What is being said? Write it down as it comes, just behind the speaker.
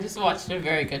Just watched a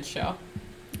very good show.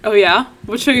 Oh, yeah?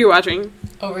 What show are you watching?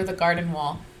 Over the Garden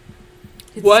Wall.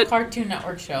 It's What? a Cartoon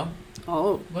Network show.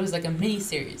 Oh. It was like a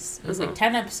mini-series. It was like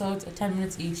 10 episodes at 10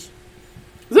 minutes each.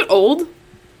 Is it old?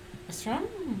 It's from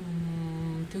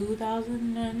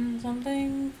 2000 and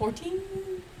something, 14?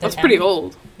 That's pretty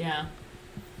old. Yeah.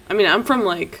 I mean, I'm from,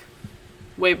 like,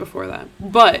 way before that.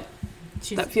 But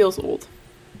that feels old.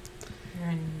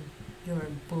 You're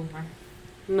a boomer.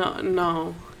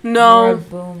 No. You're a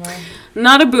boomer.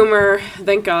 Not a boomer.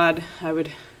 Thank God. I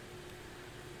would...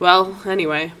 Well,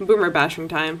 anyway. Boomer bashing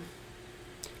time.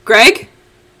 Greg?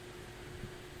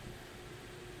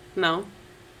 No.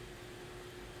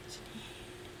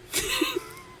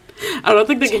 I don't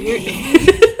think they can hear you.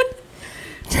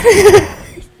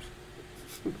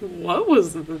 What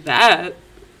was that? It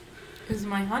was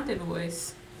my haunted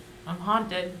voice. I'm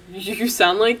haunted. You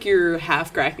sound like you're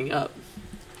half cracking up.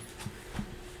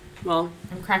 Well,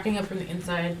 I'm cracking up from the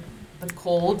inside. The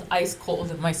cold, ice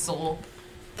cold in my soul.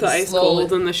 The ice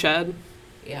cold in the shed.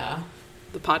 Yeah.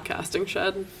 The podcasting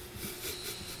shed.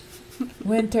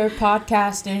 Winter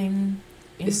podcasting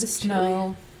in the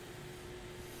snow.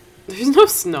 There's no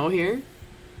snow here.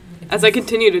 As I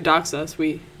continue to dox us,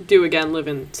 we do again live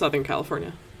in Southern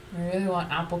California. I really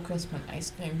want apple crisp and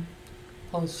ice cream.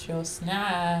 Post-show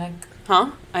snack.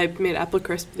 Huh? I made apple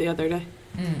crisp the other day.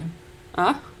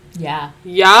 Yeah.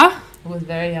 Yeah? It was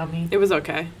very yummy. It was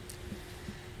okay.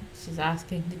 She's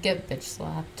asking to get bitch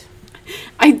slapped.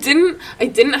 I didn't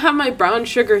have my brown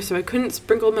sugar, so I couldn't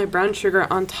sprinkle my brown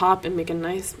sugar on top and make a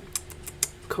nice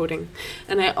coating.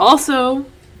 And I also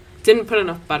didn't put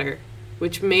enough butter,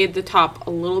 which made the top a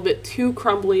little bit too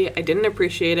crumbly. I didn't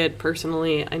appreciate it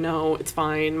personally. I know, it's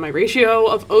fine. My ratio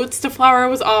of oats to flour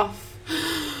was off.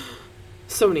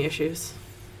 So many issues.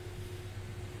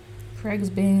 Craig's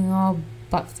being all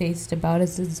butt-faced about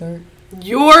his dessert.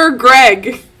 You're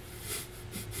Greg.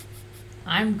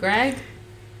 I'm Greg.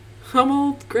 I'm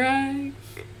old Greg.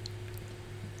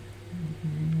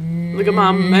 Look at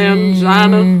my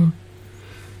mangina.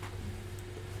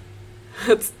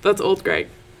 That's old Greg.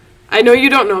 I know you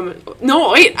don't know him.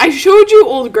 No, wait, I showed you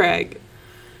old Greg.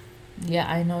 Yeah,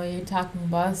 I know what you're talking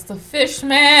about. It's the fish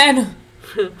man.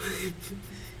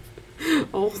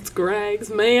 Old Greg's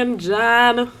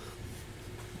mangina.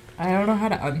 I don't know how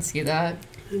to unsee that.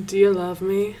 Do you love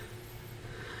me?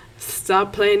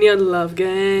 Stop playing your love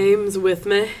games with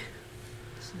me.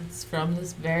 It's from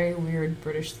this very weird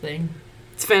British thing.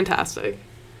 It's fantastic.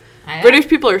 British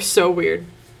people are so weird.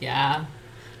 Yeah.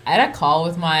 I had a call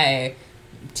with my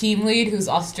team lead who's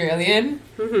Australian,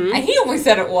 and he only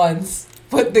said it once.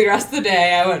 But the rest of the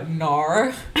day, I went,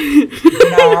 nar.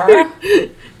 Nar.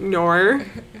 Nor.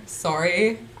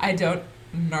 Sorry, I don't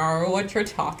know what you're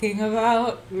talking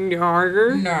about.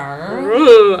 Nar. Nar.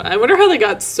 Ugh, I wonder how they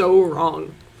got so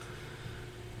wrong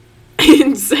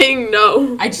in saying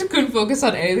no. I just couldn't focus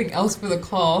on anything else for the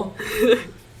call.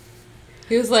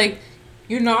 He was like,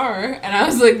 you nar. And I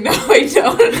was like, no, I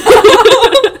don't.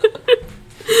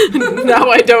 Now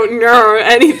I don't know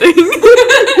anything.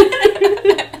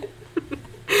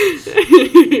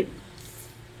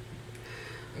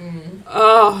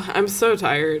 Oh, I'm so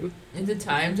tired. Is it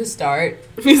time to start?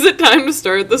 Is it time to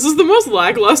start? This is the most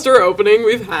lackluster opening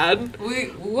we've had.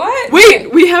 What?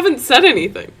 Wait, we haven't said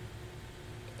anything.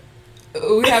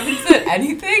 We haven't said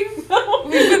anything? No.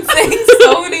 We've been saying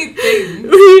so many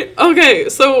things. Okay,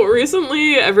 so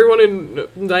recently, I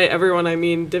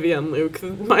mean Divya and Luke,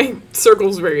 my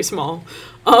circle's very small.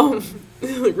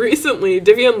 Recently,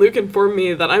 Divya and Luke informed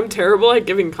me that I'm terrible at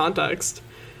giving context.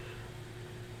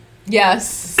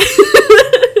 Yes.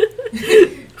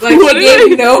 Like, she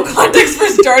gave no context for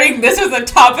starting this as a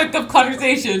topic of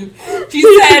conversation. She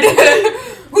said,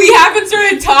 we haven't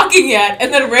started talking yet,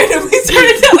 and then randomly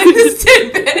started telling this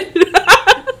tidbit.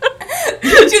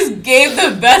 You just gave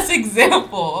the best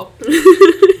example.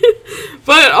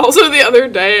 But also the other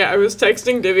day, I was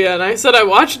texting Divya, and I said I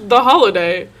watched The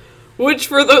Holiday, which,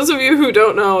 for those of you who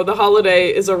don't know, The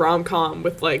Holiday is a rom-com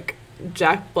with, like,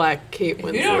 Jack Black, Kate Winslet.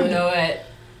 If you don't know it,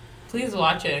 please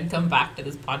watch it and come back to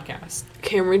this podcast.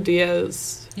 Cameron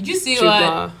Diaz. Did you see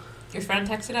what your friend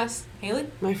texted us, Haley?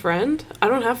 My friend? I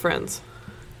don't have friends.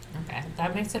 Okay,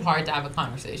 that makes it hard to have a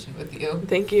conversation with you.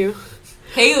 Thank you.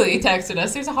 Haley texted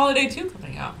us, there's a Holiday 2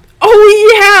 coming out.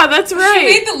 Oh, yeah, that's right.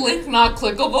 She made the link not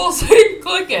clickable, so you can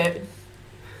click it.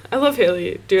 I love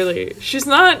Haley dearly. She's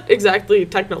not exactly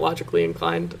technologically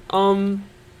inclined.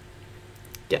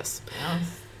 Yes. Yeah.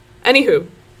 Anywho.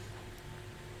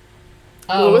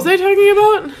 Oh, what was I talking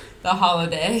about? The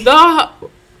Holiday.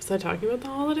 Was I talking about The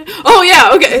Holiday? Oh,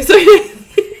 yeah, okay. So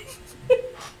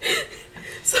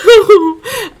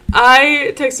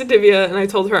I texted Divya and I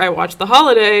told her I watched The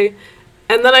Holiday,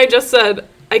 and then I just said,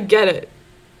 I get it.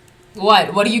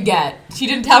 What? What do you get? She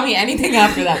didn't tell me anything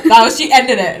after that. That was, she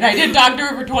ended it, and I didn't talk to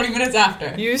her for 20 minutes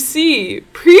after. You see,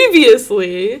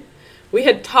 previously, we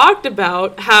had talked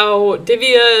about how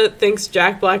Divya thinks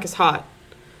Jack Black is hot.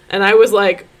 And I was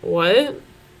like, what?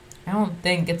 I don't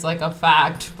think it's like a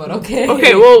fact, but okay.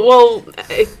 Okay, well,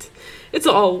 it's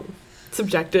all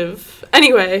subjective.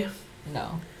 Anyway.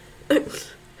 No.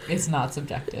 It's not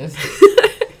subjective.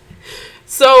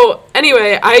 So,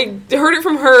 anyway, I heard it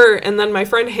from her, and then my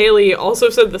friend Haley also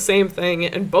said the same thing,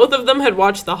 and both of them had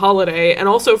watched The Holiday, and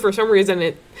also, for some reason,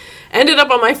 it ended up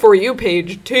on my For You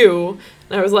page, too,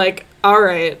 and I was like,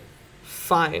 alright,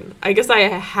 fine. I guess I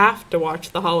have to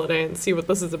watch The Holiday and see what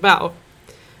this is about.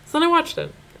 So then I watched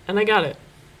it, and I got it.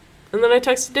 And then I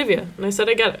texted Divya, and I said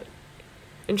I get it.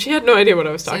 And she had no idea what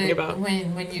I was talking about.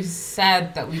 When you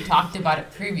said that we talked about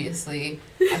it previously,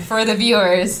 and for the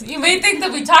viewers, you may think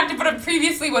that we talked about it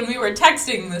previously when we were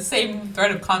texting the same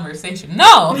thread of conversation.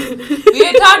 No! We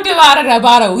had talked about it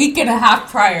about a week and a half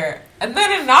prior, and then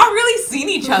had not really seen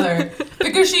each other,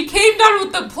 because she came down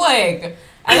with the plague,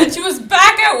 and then she was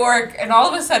back at work, and all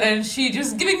of a sudden, she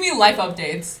just giving me life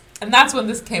updates, and that's when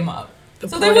this came up.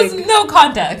 So there was no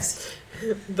context.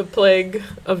 The plague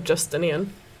of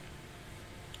Justinian.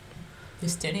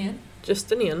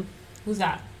 Justinian. Who's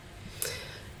that?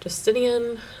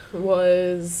 Justinian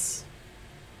was...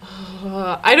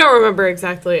 I don't remember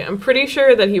exactly. I'm pretty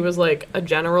sure that he was like a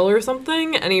general or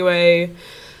something. Anyway,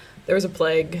 there was a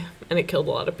plague, and it killed a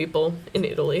lot of people in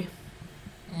Italy.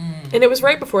 And it was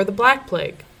right before the Black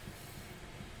Plague.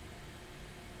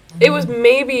 It was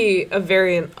maybe a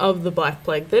variant of the Black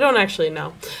Plague. They don't actually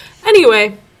know.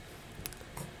 Anyway,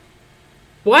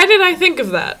 why did I think of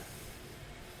that?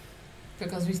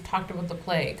 Because we talked about the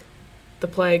plague. The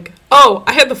plague. Oh,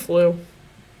 I had the flu.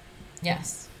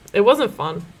 Yes. It wasn't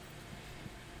fun.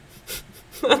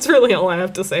 That's really all I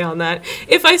have to say on that.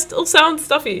 If I still sound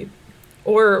stuffy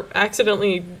or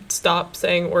accidentally stop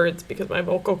saying words because my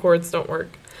vocal cords don't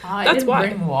work, that's why.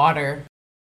 Bring water.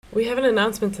 We have an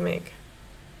announcement to make.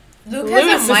 Luke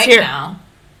has a mic here. now.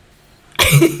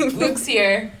 Luke's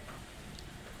here.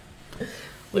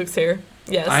 Luke's here.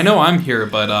 Yes. I know I'm here,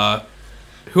 but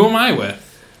who am I with?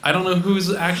 I don't know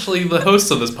who's actually the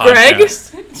host of this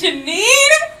podcast. Greg?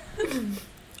 Janine?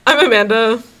 I'm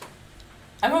Amanda.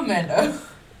 I'm Amanda.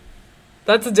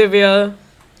 That's Divya.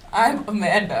 I'm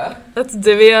Amanda. That's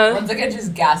Divya. Once again,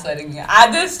 just gaslighting me.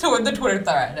 Add this to the Twitter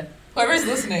thread. Whoever's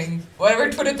listening, whatever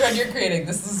Twitter thread you're creating,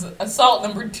 this is assault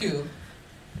number 2.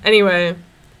 Anyway,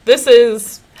 this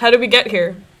is How Did We Get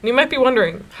Here? You might be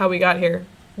wondering how we got here.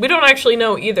 We don't actually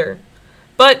know either.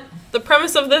 But the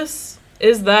premise of this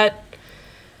is that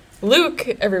Luke,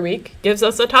 every week, gives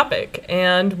us a topic,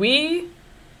 and we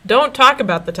don't talk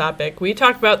about the topic. We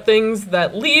talk about things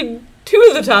that lead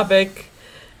to the topic,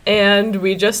 and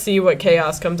we just see what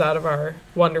chaos comes out of our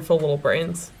wonderful little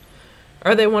brains.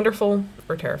 Are they wonderful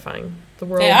or terrifying? The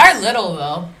world. They are little,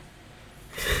 though.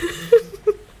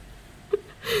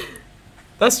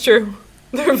 That's true.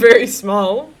 They're very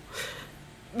small.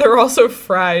 They're also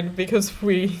fried because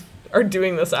we are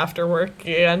doing this after work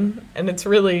again, and it's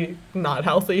really not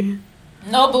healthy.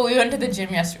 No, but we went to the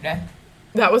gym yesterday.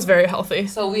 That was very healthy.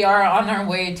 So we are on our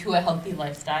way to a healthy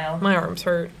lifestyle. My arms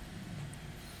hurt.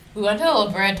 We went to the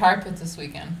La Brea Tar Pits this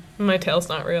weekend. My tail's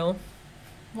not real.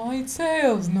 My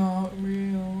tail's not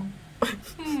real.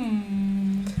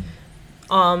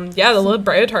 Yeah, the La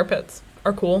Brea Tar Pits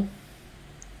are cool.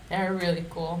 They're really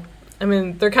cool. I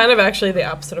mean, they're kind of actually the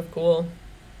opposite of cool.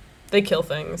 They kill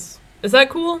things. Is that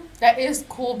cool? That is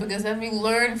cool because then we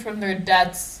learn from their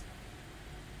deaths.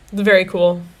 It's very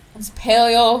cool. It's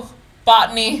paleo,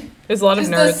 botany. There's a lot of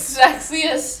nerds. It's the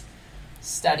sexiest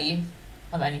study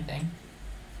of anything.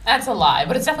 That's a lie,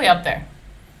 but it's definitely up there.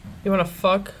 You want to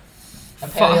fuck A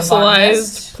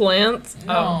fossilized paleobotanist? plants?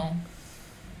 No.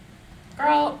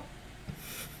 Girl,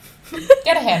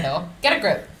 get a handle. Get a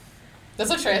grip. That's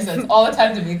what Shreya says all the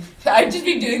time to me. I'd just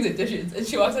be doing the dishes, and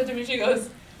she walks up to me, she goes,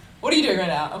 "What are you doing right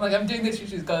now?" I'm like, "I'm doing this."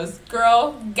 She goes,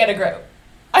 "Girl, get a grip."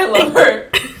 I love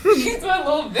her. She's my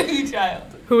little baby child.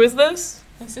 Who is this?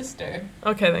 My sister.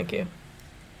 Okay, thank you.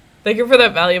 Thank you for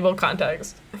that valuable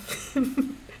context.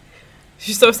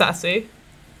 She's so sassy.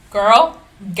 Girl,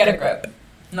 get a grip.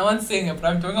 No one's seeing it, but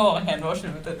I'm doing a little hand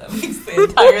motion with it. That makes the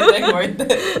entire thing worth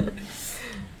it.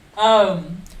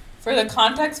 For the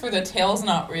context for the tail's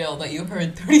not real that you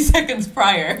heard 30 seconds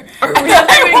prior. Are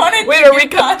we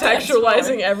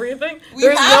contextualizing everything? We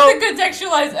have to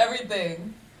contextualize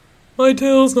everything. My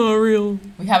tail's not real.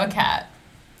 We have a cat.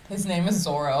 His name is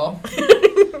Zorro.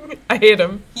 I hate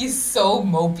him. He's so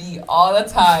mopey all the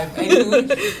time.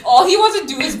 And all he wants to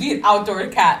do is be an outdoor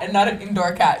cat and not an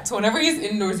indoor cat. So whenever he's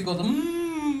indoors, he goes,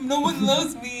 no one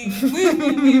loves me.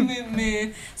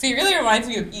 Me. So he really reminds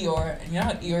me of Eeyore. And you know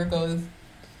how Eeyore goes,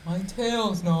 my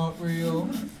tail's not real.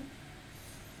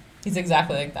 He's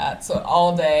exactly like that. So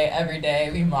all day, every day,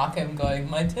 we mock him going,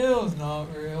 my tail's not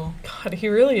real. God, he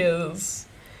really is.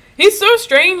 He's so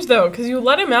strange, though, because you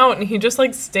let him out and he just,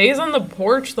 like, stays on the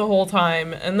porch the whole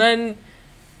time and then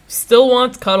still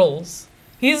wants cuddles.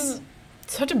 He's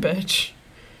such a bitch.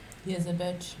 He is a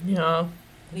bitch. Yeah.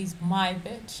 But he's my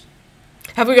bitch.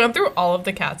 Have we gone through all of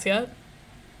the cats yet?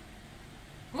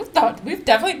 We've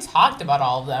definitely talked about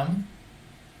all of them.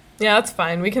 Yeah, that's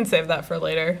fine. We can save that for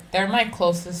later. They're my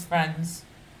closest friends.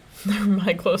 They're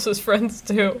my closest friends,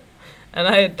 too. And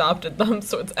I adopted them,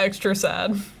 so it's extra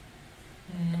sad.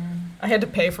 I had to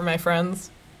pay for my friends.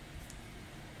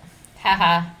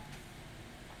 Haha.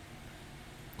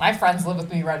 My friends live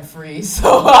with me rent-free,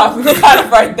 so I'm kind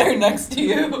of right there next to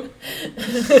you.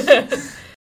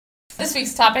 This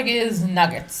week's topic is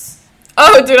nuggets.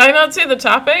 Oh, did I not say the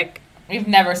topic? We've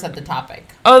never said the topic.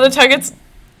 Oh, the Tuggets.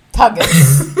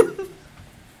 Tuggets.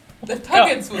 The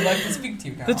Tuggets would like to speak to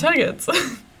you now. The Tuggets.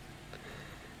 The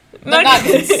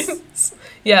nuggets.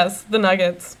 Yes, the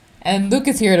Nuggets. And Luke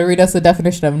is here to read us the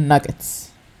definition of nuggets.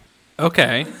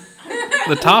 Okay.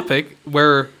 The topic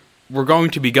where we're going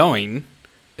to be going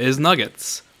is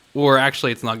nuggets. Or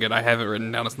actually, it's nugget. I have it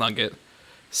written down as nugget.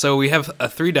 So we have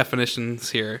 3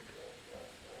 definitions here.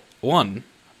 1,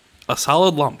 a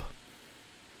solid lump.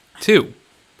 2,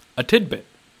 a tidbit,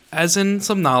 as in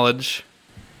some knowledge.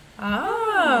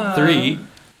 3,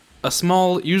 a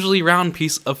small, usually round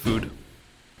piece of food.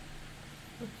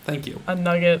 Thank you. A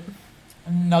nugget.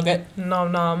 A nugget.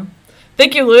 Nom nom.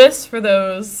 Thank you, Lewis, for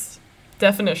those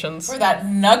definitions. For that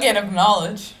nugget of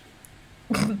knowledge.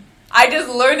 I just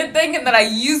learned a thing and then I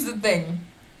use the thing.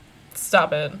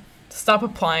 Stop it. Stop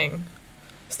applying.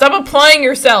 Stop applying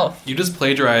yourself. You just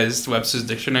plagiarized Webster's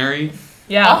dictionary.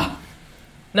 Yeah. Oh,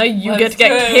 Now you get to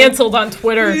get canceled on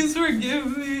Twitter. please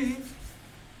forgive me.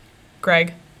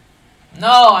 Greg.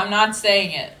 No, I'm not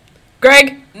saying it.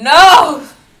 Greg! No!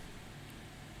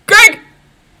 Greg!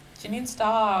 Janine,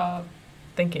 stop.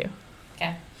 Thank you.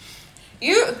 Okay.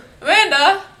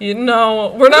 Amanda! You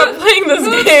know, we're not playing this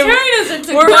Whose game. turn is it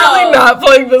to We're go? really not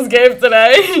playing this game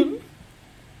today.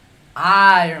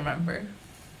 I remember.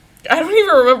 I don't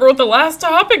even remember what the last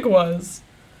topic was.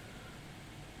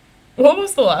 What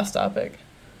was the last topic?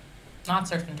 Not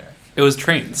surf and turf. It was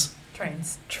trains.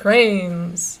 Trains.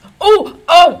 Trains.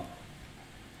 Oh!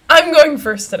 I'm going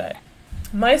first today.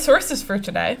 My sources for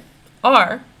today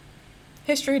are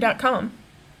history.com,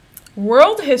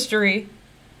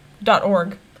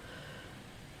 worldhistory.org,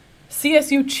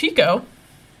 CSU Chico,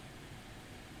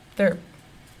 their,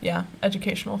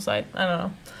 educational site, I don't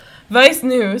know, Vice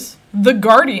News, The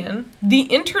Guardian, The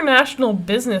International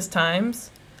Business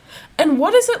Times, and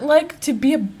What Is It Like to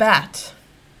Be a Bat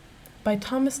by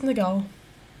Thomas Nagel.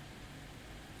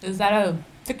 Is that a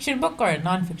fiction book or a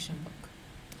non-fiction book?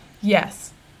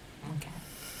 Yes. Okay.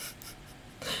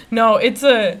 No, it's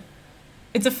a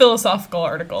philosophical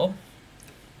article.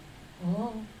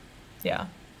 Oh. Yeah.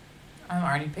 I'm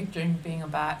already picturing being a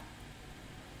bat.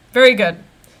 Very good.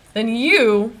 Then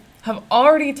you have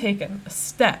already taken a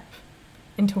step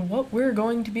into what we're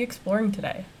going to be exploring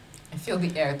today. I feel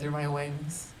the air through my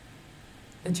wings.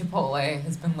 The Chipotle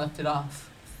has been lifted off.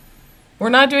 We're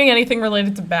not doing anything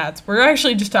related to bats. We're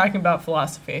actually just talking about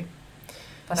philosophy.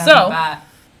 But So- I'm a bat.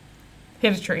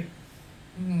 Hit a tree.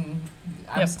 I'm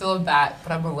Yep. still a bat,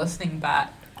 but I'm a listening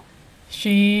bat.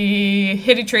 She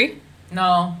hit a tree.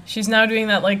 No. She's now doing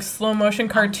that like slow motion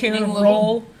cartoon eating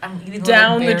roll I'm eating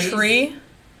down little the berries. tree.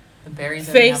 The berries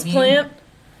are Face yummy. plant.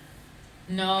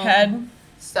 No. Head.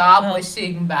 Stop No.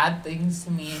 wishing bad things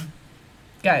to me.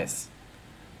 Guys,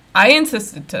 I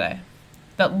insisted today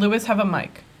that Lewis have a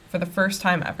mic for the first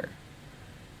time ever.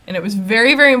 And it was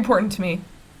very, very important to me.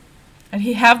 And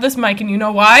he have this mic, and you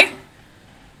know why?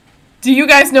 Do you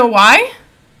guys know why?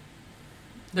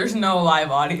 There's no live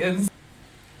audience.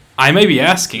 I may be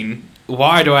asking,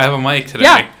 why do I have a mic today?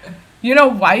 Yeah. You know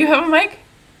why you have a mic?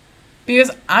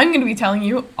 Because I'm going to be telling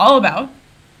you all about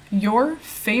your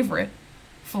favorite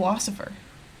philosopher.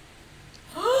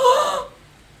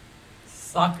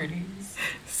 Socrates.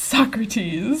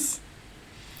 Socrates.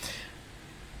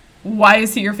 Why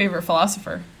is he your favorite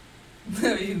philosopher?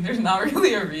 I mean, there's not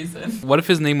really a reason. What if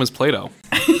his name was Plato?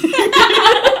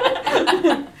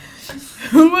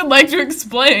 Who would like to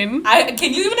explain?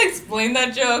 Can you even explain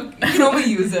that joke? You can only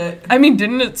use it. I mean,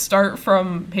 didn't it start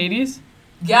from Hades?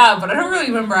 Yeah, but I don't really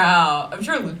remember how. I'm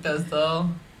sure Luke does, though.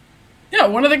 Yeah,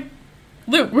 one of the...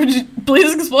 Luke, would you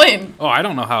please explain? Oh, I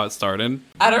don't know how it started.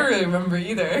 I don't really remember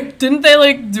either. Didn't they,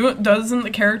 like, do it... Doesn't the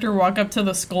character walk up to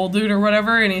the skull dude or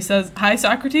whatever, and he says, "Hi,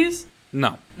 Socrates"?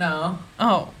 No. No.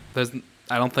 Oh.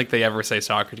 I don't think they ever say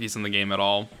Socrates in the game at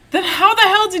all. Then how the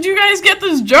hell did you guys get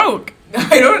this joke?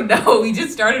 I don't know. We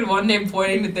just started one day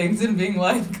pointing to things and being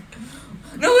like...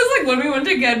 No, it was like when we went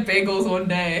to get bagels one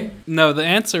day. No, the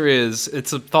answer is,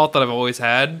 it's a thought that I've always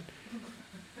had.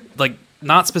 Like,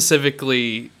 not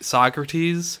specifically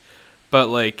Socrates, but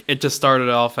like, it just started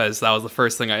off as that was the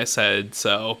first thing I said,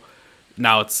 so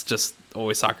now it's just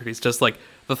always Socrates. Just like,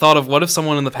 the thought of what if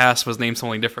someone in the past was named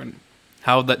something different?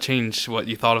 How would that change what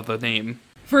you thought of the name?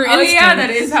 For Oh instance, yeah,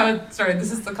 that is how it started.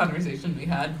 This is the conversation we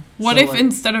had. what So, if like,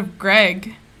 instead of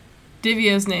Greg,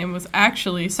 Divya's name was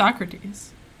actually Socrates?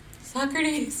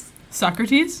 Socrates?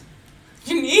 Socrates?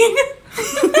 Janine?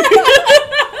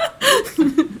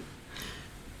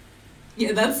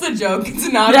 Yeah, that's the joke.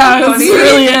 It's not Yeah, funny, that's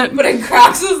really it. but it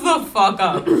cracks us the fuck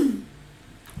up.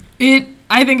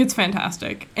 I think it's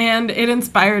fantastic, and it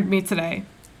inspired me today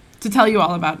to tell you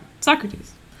all about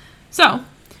Socrates. So,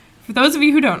 for those of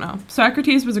you who don't know,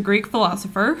 Socrates was a Greek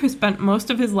philosopher who spent most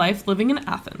of his life living in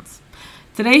Athens.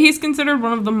 Today, he's considered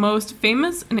one of the most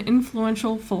famous and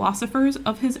influential philosophers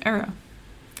of his era.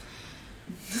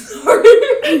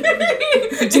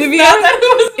 Divya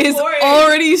is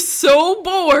already so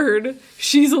bored,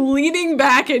 she's leaning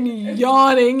back and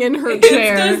yawning in her It's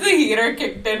chair. because the heater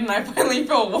kicked in and I finally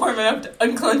feel warm enough to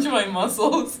unclench my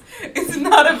muscles. It's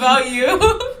not about you.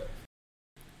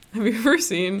 Have you ever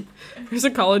seen, there's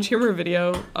a College Humor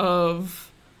video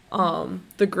of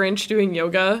the Grinch doing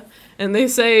yoga, and they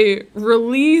say,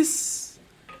 "Release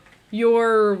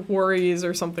your worries,"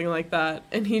 or something like that,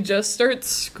 and he just starts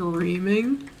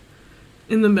screaming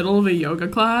in the middle of a yoga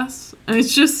class, and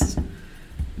it's just,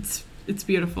 it's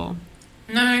beautiful.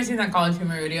 No, I've never seen that College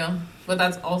Humor video, but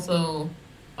that's also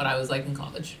what I was like in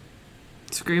college.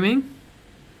 Screaming?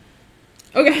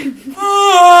 Okay.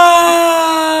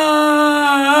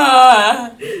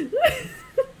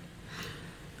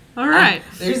 All right.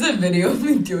 There's a video of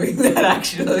me doing that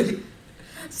actually.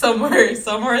 Somewhere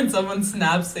in someone's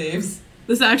snap saves.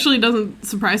 This actually doesn't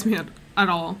surprise me at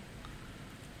all.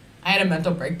 I had a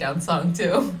mental breakdown song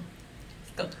too.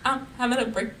 Go, I'm having a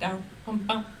breakdown. Bum,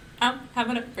 bum. I'm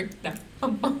having a breakdown.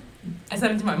 Bum, bum. I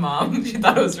sent it to my mom. She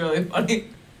thought it was really funny.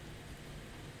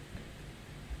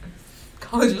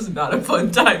 College was not a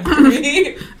fun time for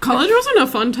me. College wasn't a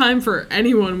fun time for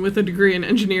anyone with a degree in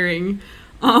engineering.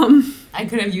 I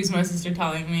could have used my sister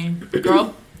telling me,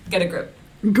 "Girl, get a grip."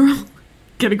 Girl,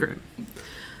 get a grip.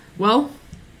 Well,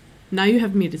 now you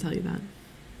have me to tell you that.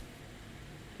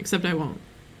 Except I won't,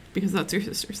 because that's your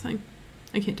sister's thing.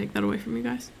 I can't take that away from you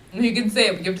guys. You can say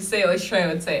it, but you have to say it like Shreya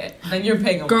would say it. Then you're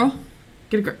paying them. Girl,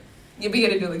 get a grip. You'll be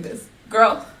gonna do like this.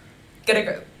 Girl, get a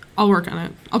grip. I'll work on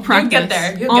it. I'll practice. You'll get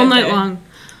there. You'll all get night there. long.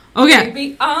 Okay.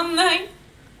 Baby, all night.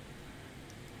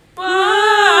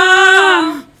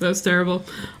 Wow. That was terrible.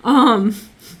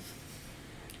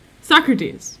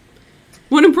 Socrates.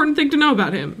 One important thing to know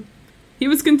about him. He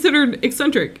was considered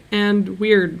eccentric and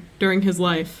weird during his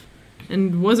life,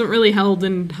 and wasn't really held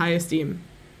in high esteem,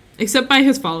 except by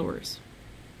his followers.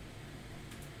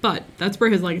 But that's where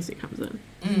his legacy comes in.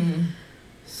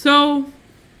 So,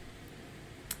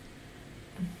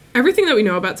 everything that we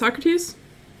know about Socrates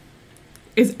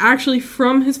is actually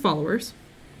from his followers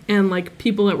and like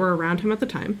people that were around him at the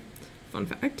time. Fun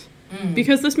fact.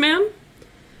 Because this man,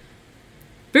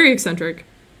 very eccentric,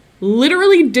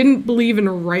 literally didn't believe in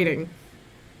writing.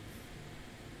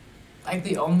 Like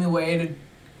the only way to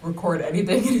record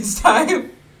anything in his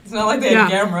time. It's not like they had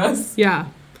cameras. Yeah.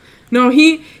 No,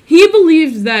 he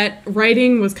believed that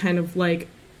writing was kind of like,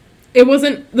 it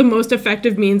wasn't the most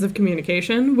effective means of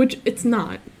communication, which it's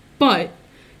not. But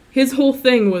his whole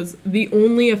thing was the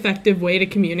only effective way to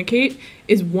communicate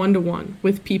is one-to-one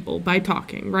with people by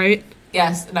talking, right?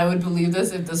 Yes, and I would believe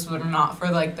this if this were not for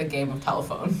like the game of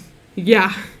telephone.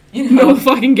 Yeah. You know? No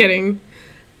fucking kidding.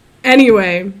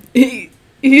 Anyway,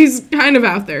 he's kind of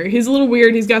out there. He's a little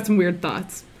weird. He's got some weird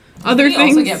thoughts. Other Did he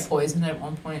things. also get poisoned at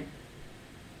one point?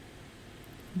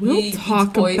 We'll He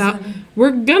talk eats about. poison.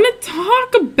 We're gonna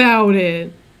talk about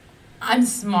it. I'm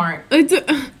smart.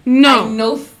 No. I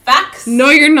know facts. No,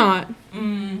 you're not.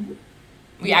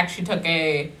 We actually took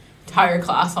a entire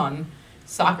class on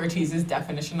Socrates'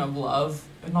 definition of love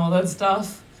and all that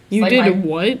stuff. You Like did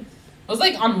what? It was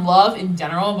like on love in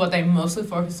general, but they mostly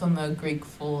focused on the Greek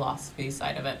philosophy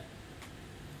side of it.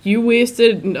 You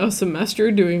wasted a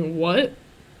semester doing what?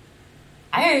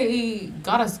 I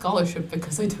got a scholarship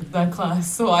because I took that class,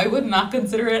 so I would not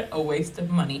consider it a waste of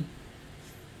money.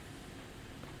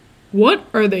 What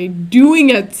are they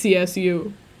doing at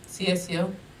CSU?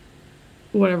 CSU?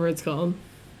 Whatever it's called.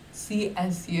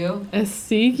 CSU?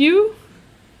 SCU?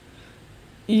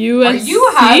 USC? Are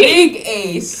you having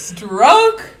a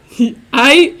stroke?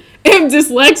 I am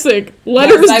dyslexic.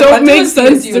 Letters Yes, I don't went make to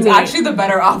sense CSU. to It's me. actually the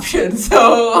better option,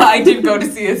 so I did go to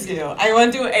CSU. I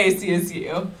went to a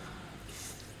CSU.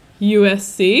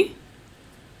 USC?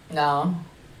 No.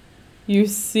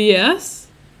 UCS?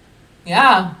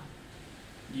 Yeah.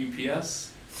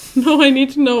 UPS? No, I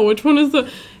need to know. Which one is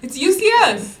the... It's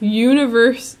UCS.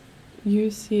 UCS.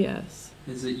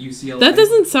 Is it UCLA? That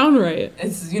doesn't sound right.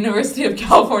 It's University of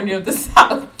California of the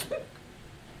South.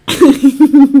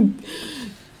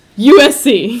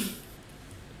 USC.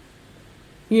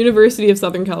 University of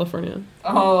Southern California.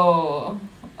 Oh.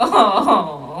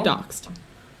 Doxed.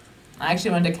 I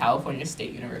actually went to California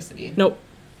State University. Nope.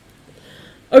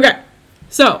 Okay.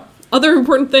 So, other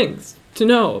important things to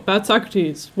know about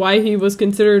Socrates. Why he was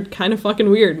considered kind of fucking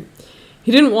weird.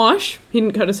 He didn't wash. He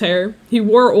didn't cut his hair. He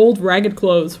wore old, ragged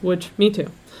clothes, which, me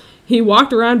too. He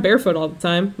walked around barefoot all the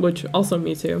time, which also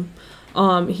me too.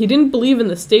 He didn't believe in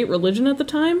the state religion at the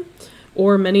time,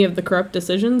 or many of the corrupt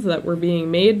decisions that were being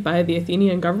made by the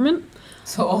Athenian government.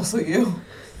 So also you.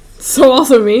 So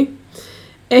also me.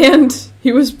 And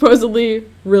he was supposedly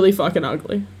really fucking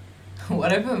ugly.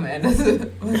 What if Amanda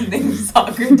was named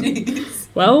Socrates?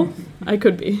 Well, I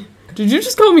could be. Did you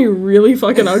just call me really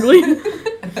fucking ugly?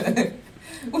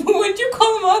 What'd you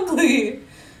call him ugly?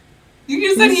 You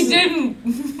just said he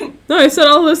didn't. No, I said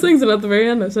all those things, and at the very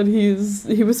end I said he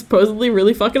was supposedly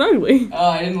really fucking ugly. Oh,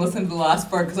 I didn't listen to the last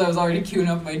part because I was already queuing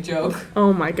up my joke.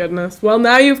 Oh my goodness. Well,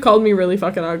 now you've called me really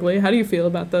fucking ugly. How do you feel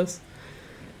about this?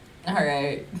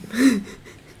 Alright.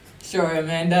 Sure,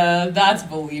 Amanda, that's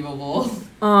believable.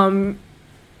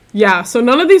 Yeah, so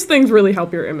none of these things really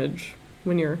help your image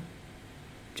when you're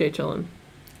Jay chillin',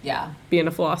 Yeah. being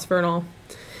a philosopher and all.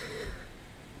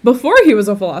 Before he was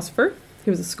a philosopher, he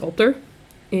was a sculptor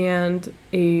and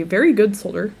a very good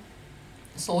soldier.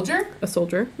 Soldier? A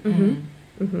soldier. And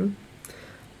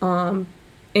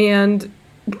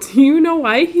do you know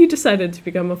why he decided to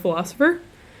become a philosopher?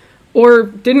 Or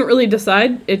didn't really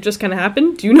decide, it just kind of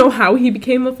happened? Do you know how he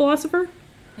became a philosopher?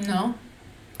 No.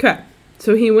 Okay,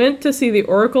 so he went to see the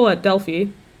oracle at Delphi.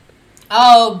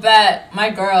 Oh, bet. My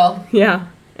girl. Yeah,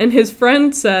 and his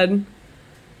friend said,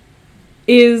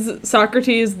 "Is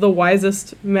Socrates the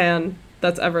wisest man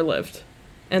that's ever lived?"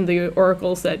 And the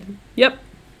oracle said, "Yep."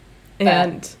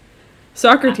 And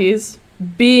Socrates,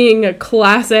 being a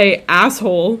class A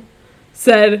asshole,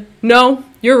 said, "No,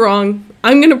 you're wrong.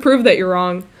 I'm going to prove that you're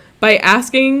wrong by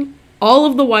asking all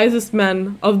of the wisest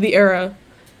men of the era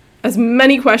as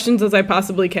many questions as I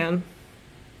possibly can."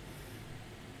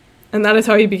 And that is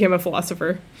how he became a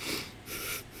philosopher.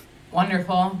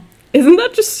 Wonderful. Isn't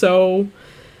that just so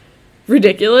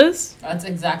ridiculous? That's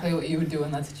exactly what you would do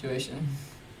in that situation.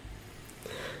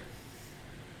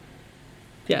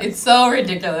 Yes. It's so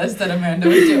ridiculous that Amanda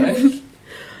would do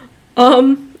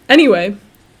it. Anyway,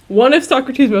 one of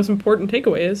Socrates' most important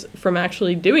takeaways from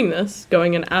actually doing this,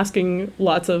 going and asking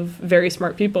lots of very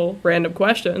smart people random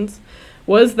questions,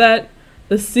 was that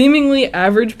the seemingly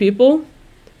average people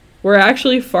were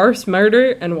actually far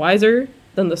smarter and wiser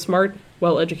than the smart,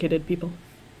 well-educated people.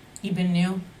 Even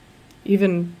knew.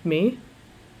 Even me?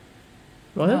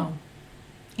 What? No.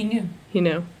 He knew. He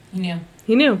knew. He knew.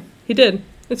 He knew. He did.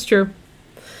 It's true.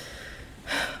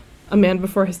 A man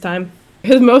before his time.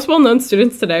 His most well-known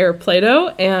students today are Plato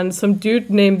and some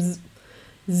dude named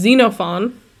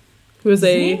Xenophon, who is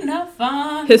a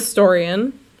Xenophon.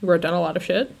 historian who wrote down a lot of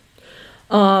shit.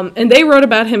 And they wrote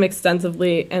about him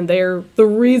extensively, and they're the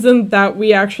reason that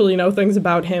we actually know things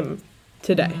about him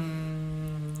today.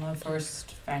 My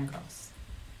first fangirls.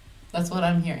 That's what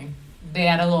I'm hearing. They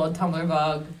had a little Tumblr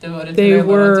blog devoted to their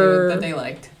little dude that they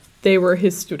liked. They were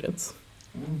his students.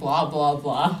 Blah, blah,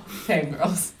 blah.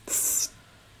 Fangirls.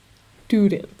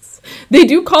 Students. They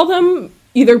do call them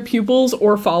either pupils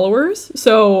or followers,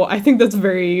 so I think that's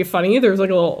very funny. There's like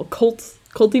a little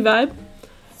culty vibe.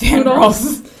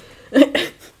 Fangirls.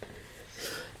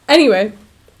 Anyway,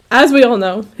 as we all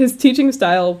know, his teaching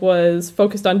style was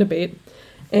focused on debate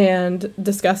and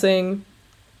discussion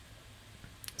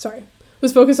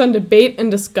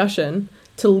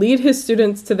to lead his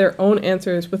students to their own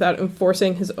answers without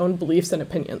enforcing his own beliefs and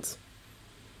opinions.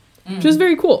 Which is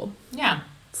very cool. Yeah.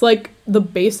 It's like the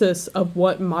basis of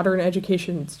what modern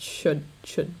education should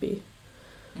be.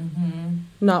 Mm-hmm.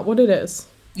 Not what it is.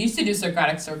 You used to do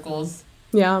Socratic circles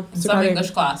Yeah. in some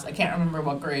English class. I can't remember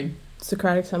what grade.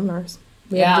 Socratic seminars.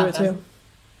 We had to do it that's- too.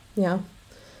 Yeah.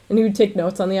 And he would take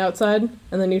notes on the outside,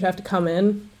 and then you'd have to come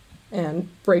in and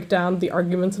break down the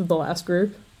arguments of the last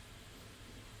group.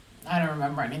 I don't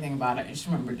remember anything about it. I just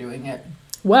remember doing it.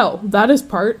 Well, that is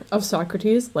part of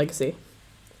Socrates' legacy.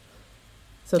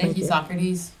 So Thank you,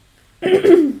 Socrates.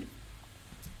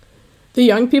 The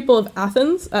young people of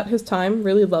Athens at his time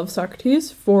really loved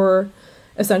Socrates for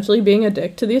essentially being a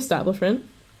dick to the establishment.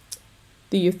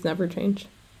 The youth never change.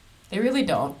 They really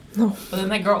don't. No. But then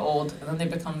they grow old, and then they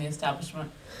become the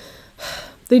establishment.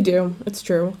 They do, it's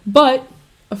true. But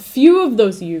a few of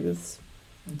those youths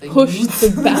The pushed youths.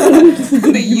 the bounds.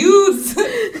 The youths.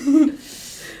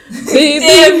 They-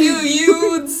 Damn you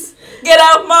youths. Get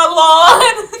out my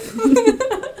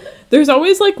lawn. There's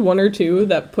always like one or two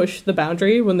that push the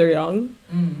boundary when they're young,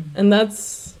 and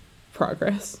that's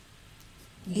progress.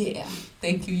 Yeah.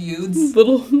 Thank you, youths.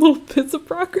 Little bits of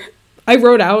progress. I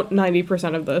wrote out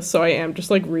 90% of this, so I am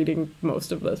just like reading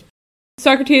most of this.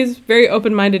 Socrates, very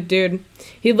open-minded dude.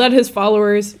 He led his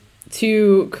followers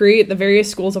to create the various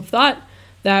schools of thought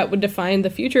that would define the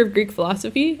future of Greek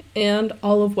philosophy and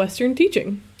all of Western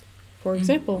teaching. For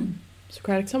example,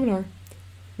 Socratic Seminar.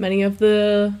 Many of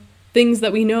the things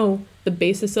that we know, the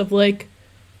basis of like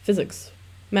physics,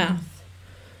 math,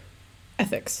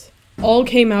 ethics, all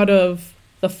came out of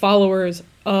the followers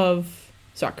of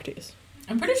Socrates.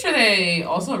 I'm pretty sure they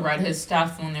also read his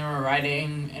stuff when they were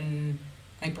writing and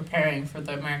like preparing for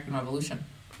the American Revolution.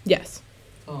 Yes.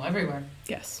 So everywhere.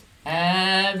 Yes.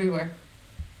 Everywhere.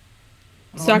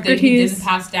 And the one thing he Socrates- didn't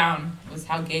pass down was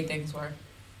how gay things were.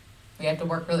 We had to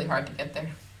work really hard to get there.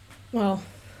 Well,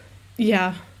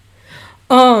 yeah.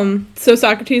 So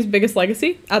Socrates' biggest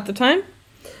legacy at the time,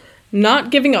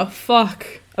 not giving a fuck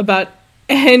about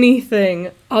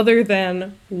anything other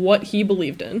than what he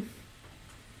believed in.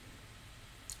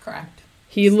 Correct.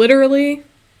 He literally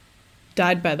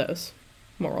died by those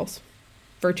morals.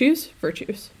 Virtues?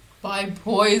 Virtues. By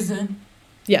poison.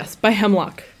 Yes, by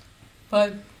hemlock.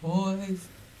 By poison.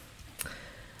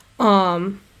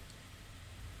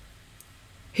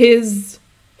 His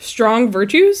strong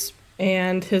virtues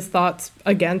and his thoughts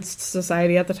against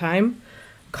society at the time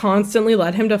constantly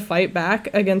led him to fight back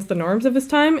against the norms of his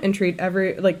time and treat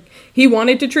he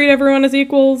wanted to treat everyone as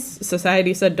equals.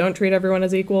 Society said don't treat everyone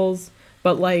as equals,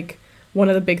 but like one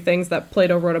of the big things that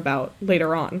Plato wrote about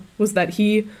later on was that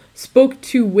he spoke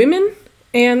to women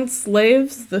and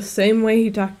slaves the same way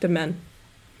he talked to men.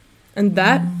 And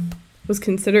that was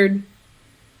considered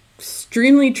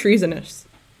extremely treasonous.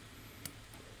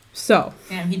 So,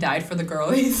 Damn, he died for the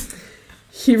girlies.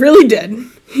 he really did.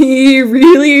 He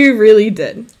really, really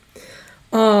did.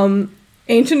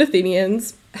 Ancient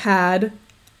Athenians had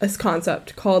this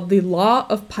concept called the law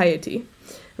of piety.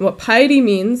 And what piety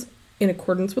means, in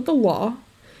accordance with the law,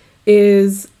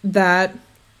 is that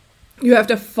you have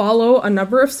to follow a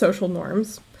number of social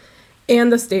norms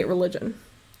and the state religion.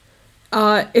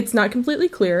 It's not completely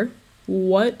clear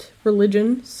what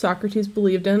religion Socrates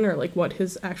believed in or like what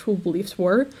his actual beliefs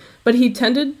were, but he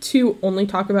tended to only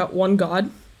talk about one god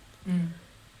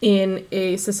in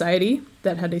a society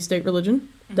that had a state religion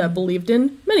that believed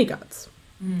in many gods,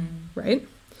 right?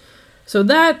 So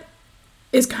that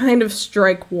is kind of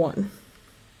strike one.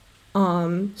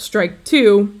 Strike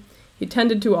two, he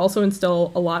tended to also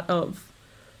instill a lot of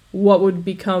what would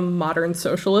become modern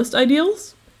socialist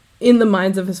ideals in the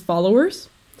minds of his followers.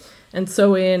 And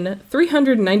so in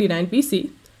 399 BC,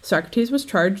 Socrates was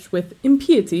charged with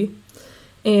impiety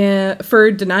and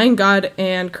for denying God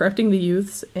and corrupting the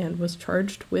youths, and was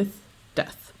charged with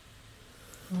death.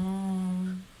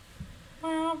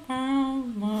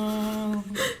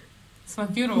 It's my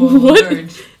funeral What?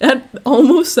 dirge. That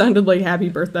almost sounded like happy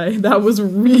birthday. That was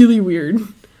really weird.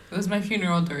 It was my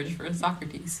funeral dirge for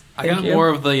Socrates. I got Thank you. more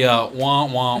of the wah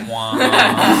wah wah.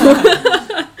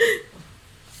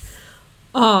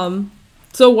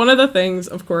 So one of the things,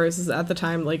 of course, is at the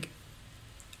time, like,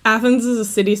 Athens is a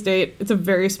city-state. It's a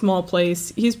very small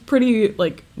place. He's pretty,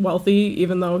 like, wealthy,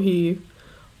 even though he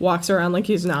walks around like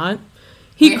he's not.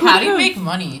 Wait, how do you make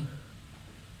money?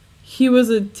 He was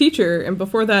a teacher, and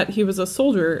before that, he was a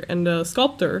soldier and a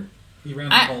sculptor. He ran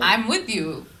the whole. I'm with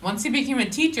you. Once he became a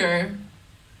teacher,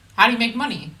 how do you make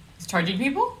money? He's charging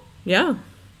people? Yeah.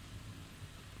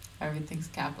 Everything's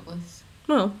capitalist.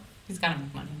 Well, He's gotta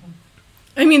make money.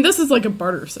 I mean, this is like a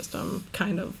barter system,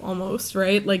 kind of, almost,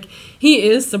 right? Like, he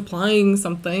is supplying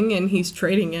something, and he's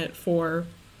trading it for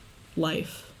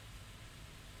life.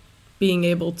 Being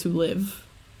able to live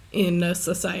in a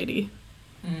society.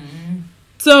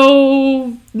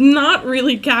 So, not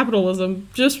really capitalism,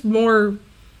 just more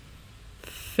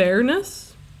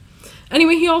fairness.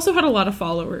 Anyway, he also had a lot of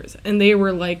followers, and they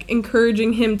were, like,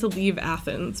 encouraging him to leave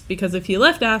Athens, because if he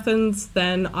left Athens,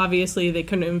 then obviously they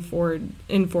couldn't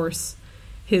enforce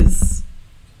his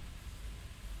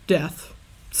death.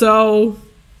 So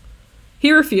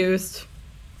he refused,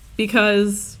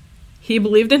 because he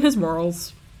believed in his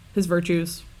morals, his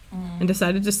virtues, and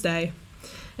decided to stay.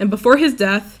 And before his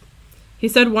death, he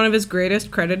said one of his greatest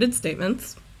credited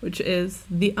statements, which is,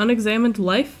 "The unexamined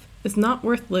life is not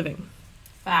worth living."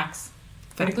 Facts.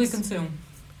 Critically consume.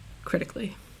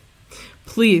 Critically.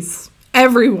 Please,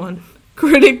 everyone,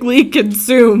 critically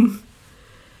consume.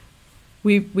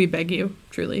 We beg you,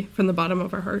 truly, from the bottom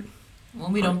of our heart. Well,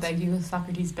 we don't beg you.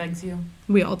 Socrates begs you.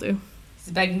 We all do.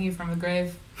 He's begging you from the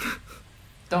grave.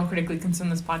 Don't critically consume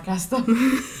this podcast, though.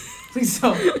 Please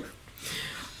don't.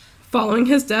 Following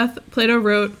his death, Plato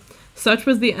wrote, "Such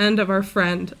was the end of our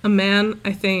friend, a man,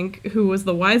 I think, who was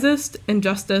the wisest and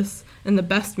justest and the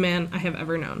best man I have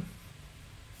ever known."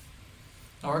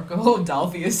 Oracle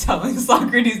Delphi is telling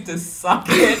Socrates to suck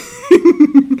it.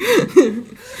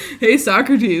 Hey,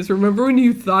 Socrates, remember when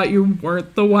you thought you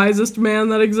weren't the wisest man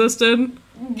that existed?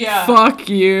 Yeah. Fuck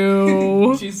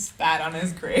you. She spat on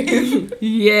his grave.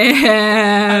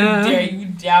 Yeah. How dare you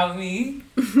doubt me?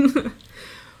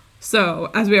 So,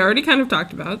 as we already kind of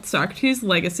talked about, Socrates'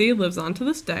 legacy lives on to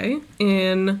this day,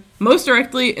 most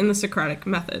directly in the Socratic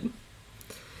method.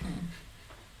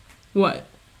 What?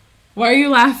 Why are you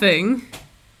laughing?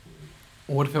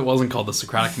 What if it wasn't called the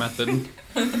Socratic method?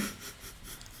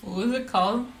 What was it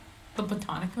called? The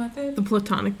Platonic method? The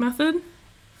Platonic method?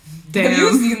 Have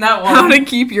you seen that one? How to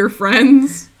keep your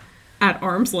friends at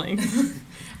arm's length.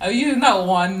 Have you seen that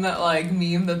one, that, like,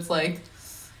 meme that's, like,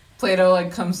 Plato,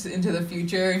 like, comes into the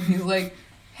future and he's like,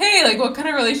 "Hey, like, what kind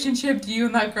of relationship do you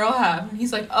and that girl have?" And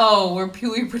he's like, "Oh, we're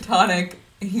purely platonic."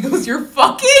 And he goes, "You're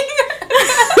fucking?"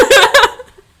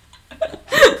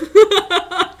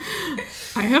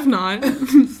 I have not.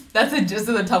 That's the gist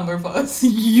of the Tumblr post.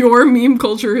 Your meme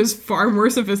culture is far more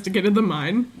sophisticated than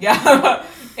mine. Yeah,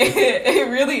 it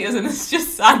really isn't. It's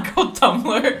just sad girl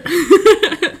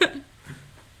Tumblr.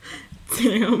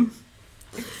 Damn.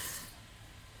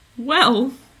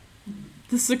 Well,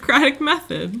 the Socratic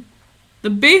method, the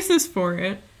basis for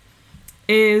it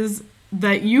is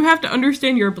that you have to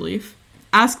understand your belief,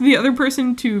 ask the other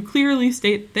person to clearly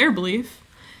state their belief,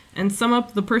 and sum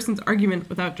up the person's argument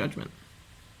without judgment.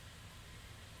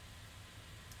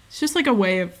 It's just like a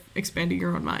way of expanding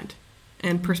your own mind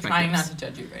and perspectives. I'm trying not to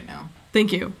judge you right now.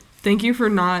 Thank you. Thank you for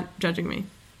not judging me.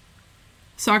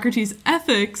 Socrates'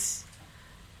 ethics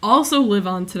also live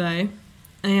on today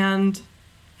and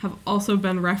have also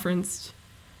been referenced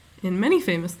in many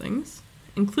famous things,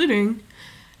 including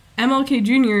MLK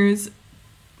Jr.'s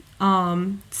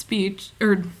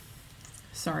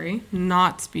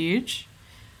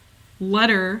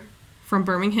letter from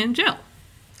Birmingham jail.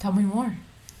 Tell me more.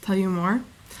 Tell you more?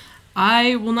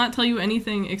 I will not tell you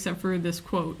anything except for this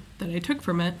quote that I took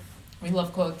from it. We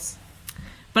love quotes.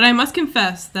 "But I must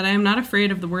confess that I am not afraid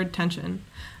of the word tension.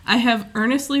 I have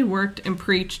earnestly worked and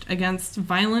preached against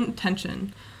violent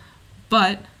tension,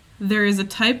 but there is a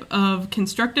type of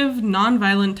constructive,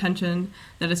 nonviolent tension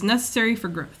that is necessary for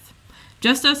growth.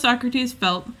 Just as Socrates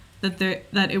felt that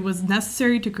it was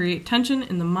necessary to create tension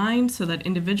in the mind so that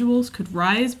individuals could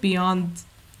rise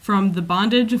from the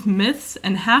bondage of myths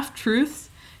and half-truths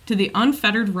to the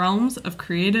unfettered realms of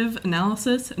creative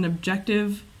analysis and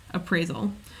objective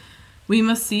appraisal. We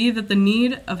must see that the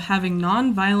need of having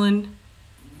non-violent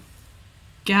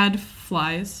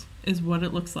gadflies is what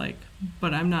it looks like,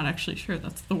 but I'm not actually sure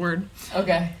that's the word.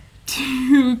 Okay.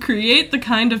 To create the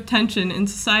kind of tension in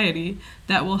society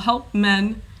that will help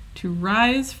men to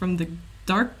rise from the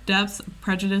dark depths of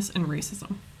prejudice and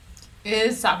racism."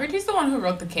 Is Socrates the one who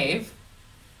wrote The Cave?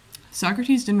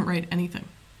 Socrates didn't write anything.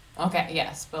 Okay,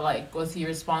 yes, but, like, was he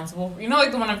responsible? You know,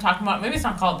 like, the one I'm talking about? Maybe it's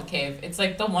not called The Cave. It's,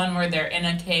 like, the one where they're in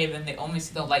a cave and they only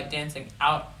see the light dancing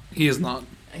out. He is not.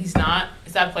 He's not?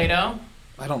 Is that Plato?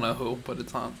 I don't know who, but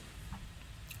it's not.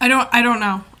 I don't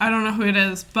know. I don't know who it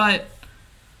is, but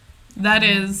that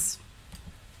is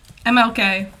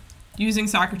MLK using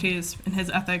Socrates and his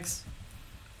ethics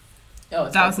Oh,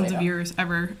 it's thousands of years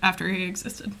ever after he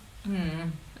existed. Hmm.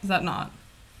 Is that not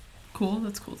cool?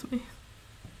 That's cool to me.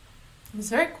 It's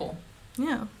very cool.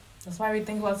 Yeah. That's why we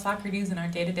think about Socrates in our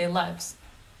day-to-day lives.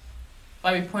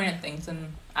 Why we point at things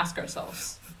and ask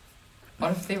ourselves,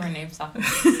 what if they were named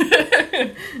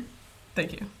Socrates?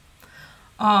 Thank you.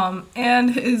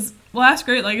 And his last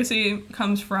great legacy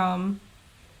comes from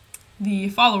the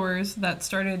followers that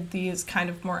started these kind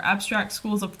of more abstract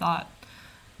schools of thought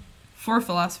for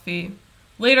philosophy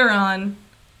later on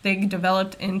they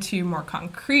developed into more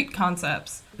concrete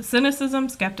concepts. Cynicism,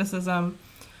 skepticism,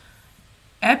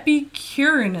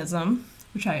 Epicureanism,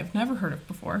 which I have never heard of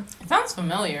before. It sounds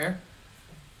familiar.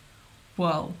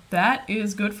 Well, that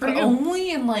is good for But you.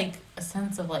 only in, like, a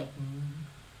sense of, like,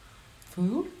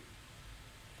 food?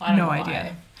 I don't No know idea.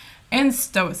 why. And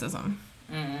Stoicism.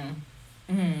 I'm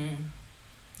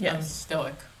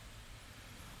stoic.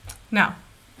 Now,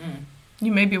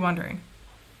 you may be wondering,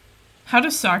 how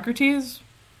does Socrates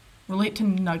relate to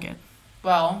nugget?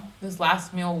 Well, his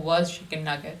last meal was chicken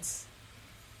nuggets.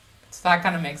 So that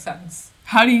kind of makes sense.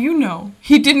 How do you know?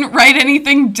 He didn't write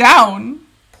anything down.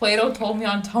 Plato told me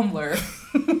on Tumblr.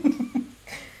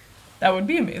 That would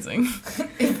be amazing.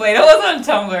 If Plato was on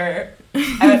Tumblr,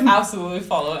 I would absolutely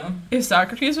follow him. If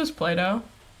Socrates was Plato,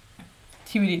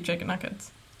 he would eat chicken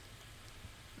nuggets.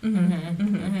 I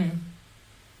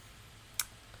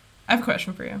have a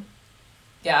question for you.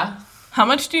 Yeah. How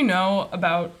much do you know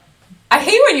about... I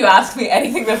hate when you ask me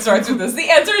anything that starts with this. The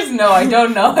answer is no, I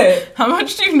don't know it. How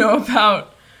much do you know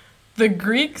about the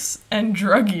Greeks and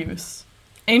drug use?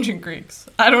 Ancient Greeks.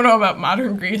 I don't know about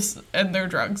modern Greece and their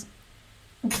drugs.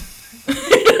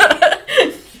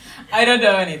 I don't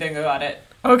know anything about it.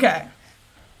 Okay.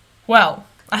 Well,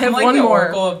 I have I'm like one the more.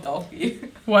 Oracle of Delphi.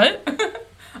 What?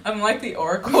 I'm like the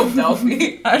Oracle of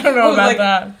Delphi. I don't know about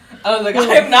that. I was like,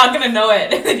 I'm not gonna know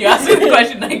it. And then you asked me the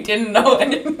question, I didn't know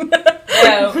it.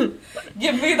 Yeah.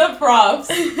 Give me the props.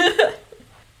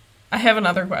 I have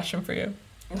another question for you.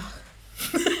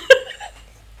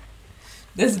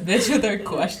 This bitch with her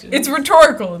questions. It's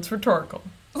rhetorical. It's rhetorical.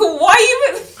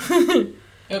 Why even?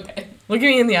 Okay. Look at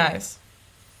me in the eyes.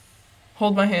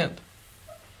 Hold my hand.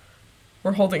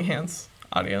 We're holding hands,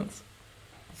 audience.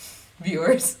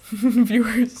 Viewers.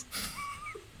 Viewers.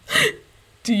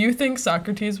 Do you think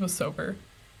Socrates was sober?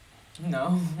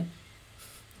 No.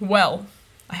 Well,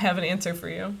 I have an answer for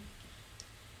you.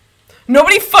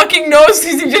 Nobody fucking knows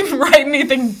because he didn't write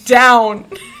anything down.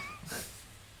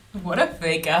 What a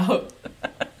fake out.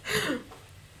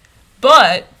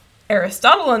 But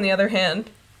Aristotle, on the other hand,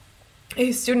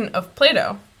 a student of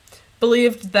Plato,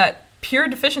 believed that pure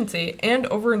deficiency and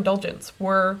overindulgence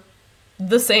were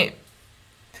the same.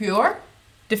 Pure?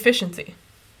 Deficiency.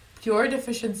 Pure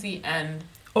deficiency and...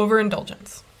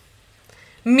 Overindulgence.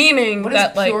 Meaning What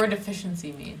that, does pure like...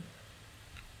 deficiency mean?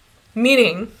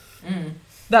 Meaning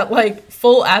that, like,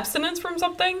 full abstinence from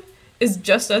something is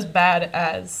just as bad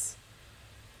as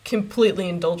completely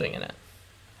indulging in it.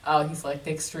 Oh, he's like,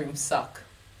 the extremes suck.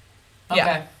 Okay.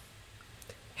 Yeah.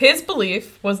 His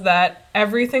belief was that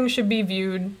everything should be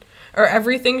viewed, or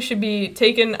everything should be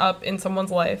taken up in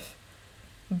someone's life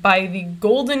by the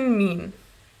golden mean,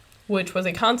 which was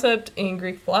a concept in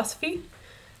Greek philosophy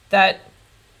that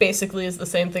basically is the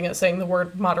same thing as saying the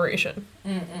word moderation.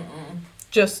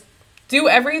 Just do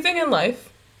everything in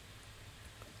life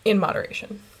in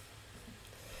moderation.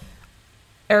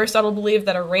 Aristotle believed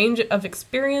that a range of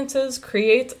experiences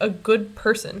creates a good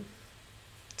person.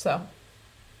 So,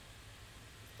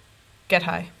 get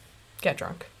high, get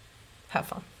drunk, have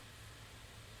fun.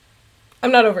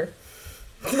 I'm not over.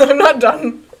 I'm not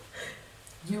done.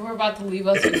 You were about to leave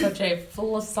us with such a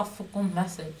philosophical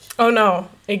message. Oh no,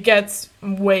 it gets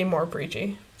way more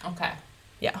preachy. Okay.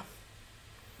 Yeah.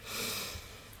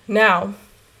 Now,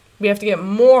 we have to get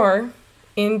more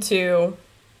into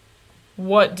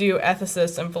what do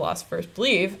ethicists and philosophers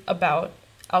believe about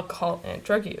alcohol and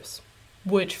drug use,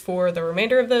 which for the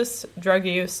remainder of this, drug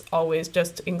use always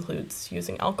just includes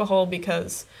using alcohol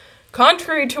because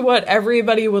contrary to what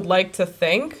everybody would like to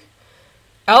think,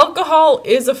 alcohol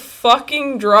is a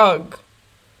fucking drug.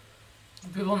 Do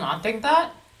people not think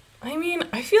that? I mean,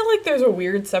 I feel like there's a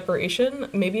weird separation,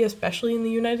 maybe especially in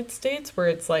the United States, where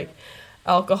it's like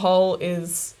alcohol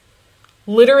is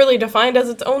literally defined as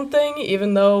its own thing,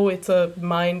 even though it's a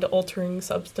mind-altering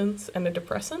substance and a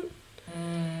depressant.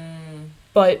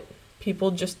 But people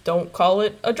just don't call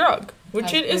it a drug,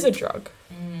 which it is a drug.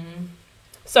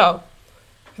 So,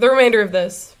 for the remainder of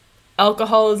this,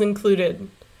 alcohol is included,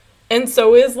 and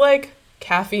so is, like,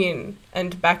 caffeine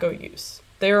and tobacco use.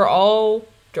 They are all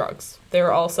drugs. They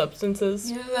are all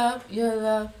substances. Your love, your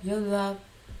love, your love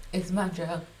is my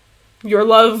drug. Your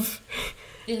love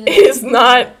is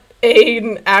not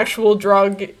an actual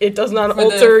drug. It does not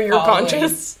alter your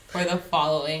conscience. For the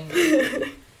following,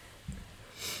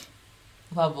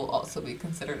 love will also be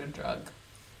considered a drug.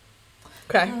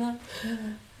 Okay.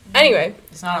 Anyway.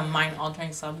 It's not a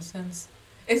mind-altering substance.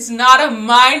 It's not a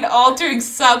mind-altering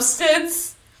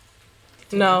substance?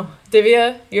 No.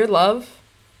 Divya, your love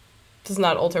does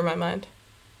not alter my mind.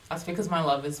 That's because my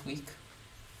love is weak.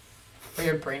 Or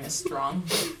your brain is strong.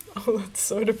 Oh, that's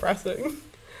so depressing.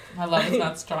 My love is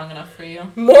not strong enough for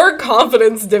you. More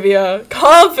confidence, Divya.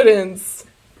 Confidence.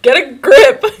 Get a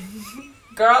grip.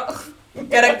 Girl,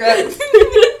 get a grip.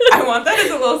 I want that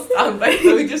as a little soundbite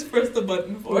that we just press the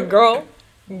button for. Girl,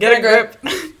 get a grip.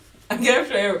 I'm gonna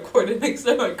try to record it next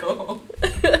time I go home.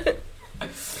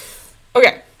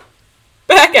 Okay,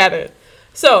 back at it.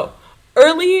 So,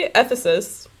 early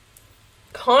ethicists,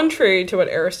 contrary to what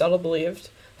Aristotle believed,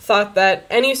 thought that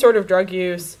any sort of drug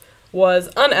use was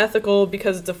unethical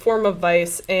because it's a form of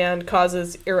vice and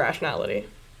causes irrationality.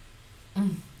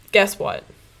 Guess what?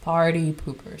 Party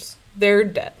poopers. They're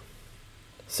dead.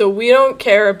 So we don't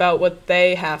care about what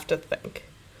they have to think.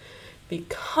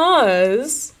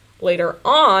 Because later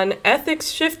on, ethics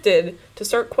shifted to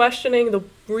start questioning the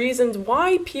reasons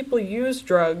why people use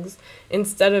drugs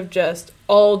instead of just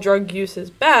all drug use is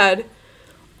bad.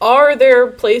 Are there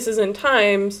places and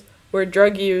times where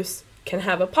drug use can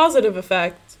have a positive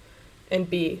effect and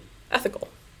be ethical,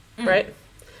 right?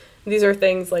 These are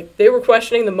things like they were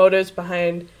questioning the motives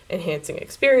behind enhancing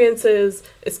experiences,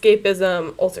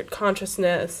 escapism, altered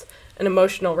consciousness, and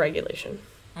emotional regulation.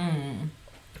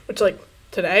 Which, like,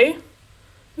 today,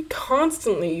 we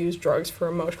constantly use drugs for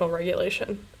emotional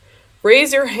regulation.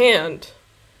 Raise your hand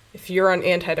if you're on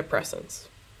antidepressants.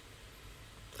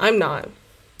 I'm not.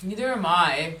 Neither am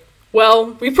I.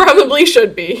 Well, we probably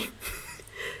should be.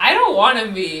 I don't want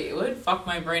to be. It would fuck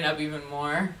my brain up even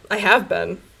more. I have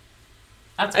been.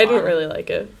 That's I didn't really like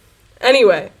it.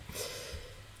 Anyway,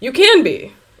 you can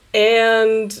be.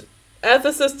 And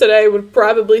ethicists today would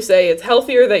probably say it's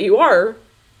healthier that you are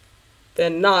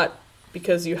than not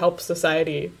because you help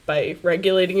society by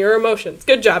regulating your emotions.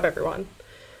 Good job, everyone.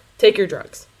 Take your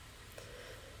drugs.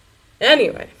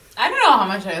 Anyway. I don't know how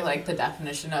much I like the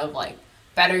definition of, like,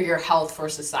 better your health for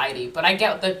society, but I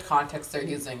get the context they're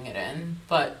using it in,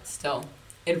 but still,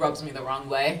 it rubs me the wrong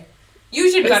way. You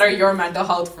should better your mental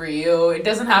health for you. It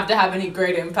doesn't have to have any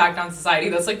great impact on society.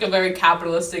 That's, like, a very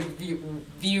capitalistic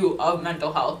view of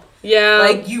mental health. Yeah.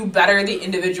 Like, you better the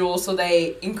individual so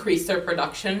they increase their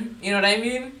production. You know what I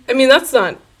mean? I mean, that's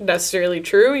not necessarily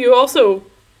true. You also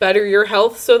better your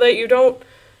health so that you don't,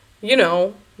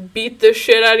 beat the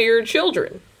shit out of your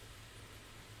children.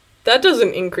 That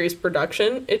doesn't increase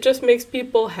production. It just makes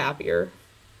people happier.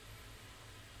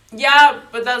 Yeah,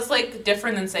 but that's, like,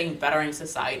 different than saying bettering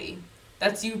society.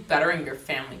 That's you bettering your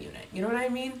family unit. You know what I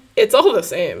mean? It's all the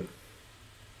same.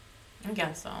 I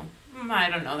guess so. I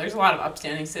don't know. There's a lot of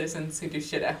upstanding citizens who do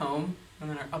shit at home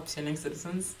and then are upstanding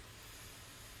citizens.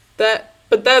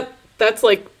 That's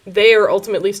like, they are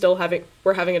ultimately still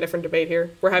we're having a different debate here.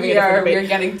 We're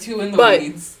getting too in the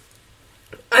weeds.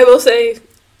 I will say,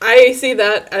 I see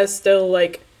that as still,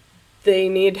 like, they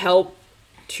need help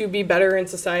to be better in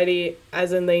society,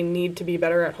 as in they need to be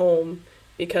better at home,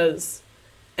 because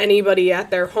anybody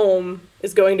at their home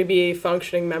is going to be a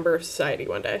functioning member of society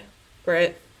one day,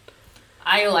 right?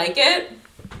 I like it.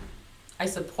 I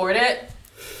support it.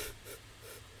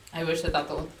 I wish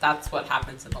that's what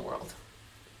happens in the world.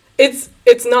 It's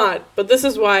not, but this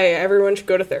is why everyone should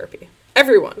go to therapy.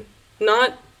 Everyone.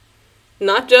 Not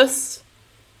just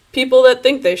people that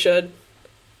think they should.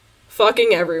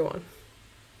 Fucking everyone.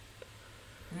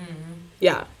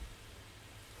 Yeah.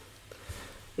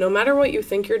 No matter what you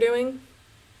think you're doing,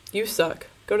 you suck.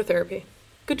 Go to therapy.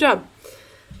 Good job.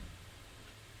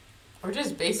 Or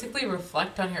just basically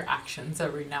reflect on your actions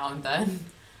every now and then.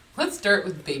 Let's start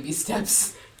with baby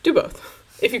steps. Do both,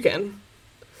 if you can.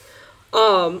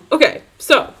 Okay,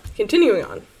 so, continuing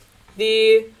on.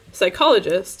 The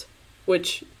psychologist,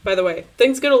 which, by the way,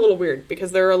 things get a little weird,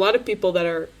 because there are a lot of people that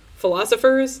are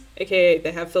philosophers, aka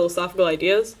they have philosophical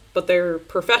ideas, but their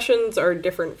professions are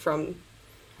different from,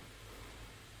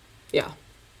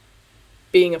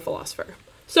 being a philosopher.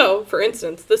 So, for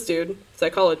instance, this dude,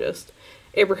 psychologist,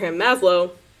 Abraham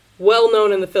Maslow, well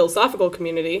known in the philosophical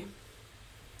community.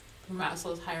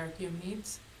 Maslow's hierarchy of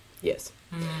needs? Yes.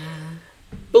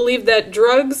 Believed that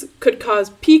drugs could cause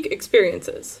peak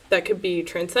experiences that could be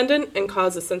transcendent and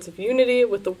cause a sense of unity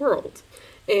with the world.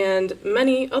 And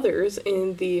many others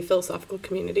in the philosophical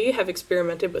community have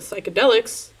experimented with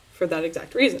psychedelics for that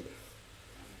exact reason.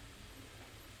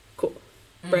 Cool,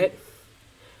 right?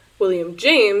 William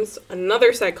James,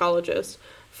 another psychologist,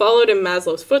 followed in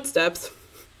Maslow's footsteps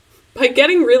by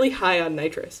getting really high on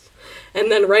nitrous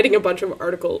and then writing a bunch of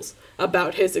articles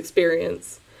about his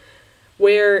experience,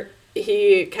 where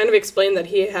he kind of explained that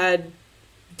he had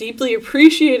deeply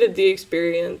appreciated the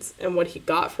experience and what he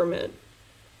got from it,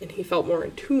 and he felt more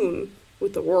in tune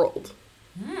with the world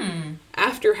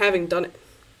after having done it.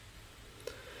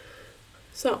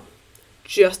 So,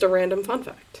 just a random fun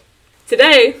fact.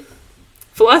 Today,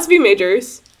 philosophy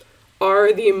majors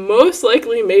are the most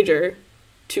likely major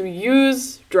to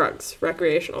use drugs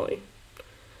recreationally.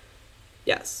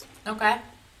 Yes. Okay.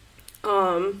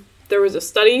 There was a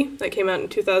study that came out in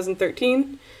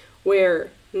 2013 where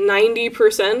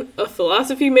 90% of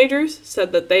philosophy majors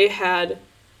said that they had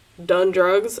done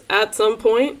drugs at some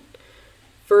point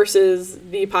versus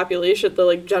the population, the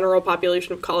like general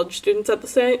population of college students at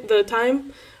the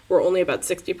time were only about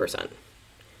 60%.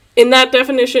 In that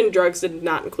definition, drugs did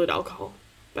not include alcohol,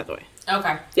 by the way.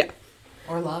 Okay. Yeah.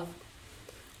 Or love.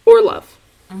 Or love.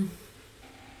 Mm.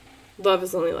 Love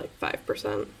is only like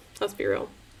 5%. Let's be real.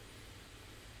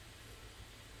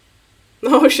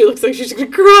 Oh, she looks like she's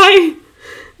gonna cry.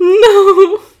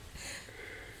 No.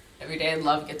 Every day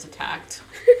love gets attacked.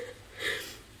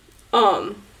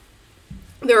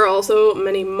 There are also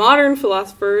many modern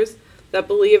philosophers that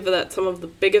believe that some of the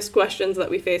biggest questions that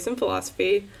we face in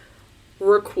philosophy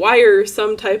require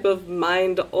some type of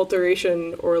mind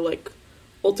alteration or like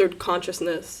altered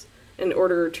consciousness in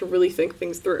order to really think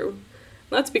things through.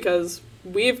 That's because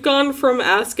we've gone from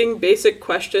asking basic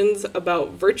questions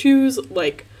about virtues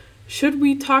like, should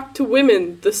we talk to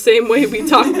women the same way we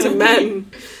talk to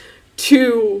men,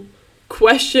 to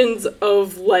questions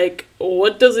of like,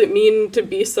 what does it mean to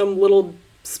be some little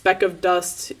speck of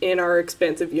dust in our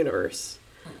expansive universe?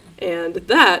 And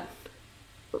that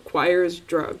requires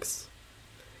drugs.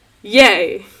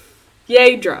 Yay.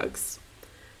 Yay, drugs.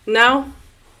 Now,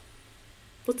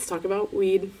 let's talk about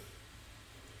weed.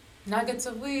 Nuggets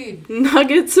of weed.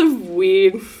 Nuggets of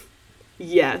weed.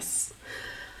 Yes.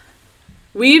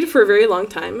 Weed, for a very long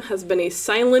time, has been a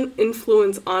silent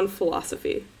influence on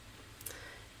philosophy.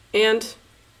 And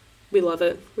we love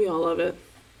it. We all love it.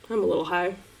 I'm a little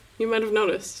high. You might have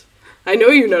noticed. I know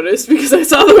you noticed because I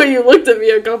saw the way you looked at me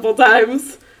a couple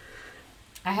times.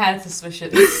 I had to switch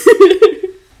it.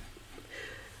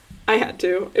 I had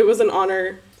to. It was an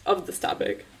honor of this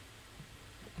topic.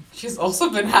 She's also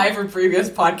been high for previous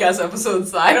podcast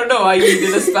episodes, so I don't know why you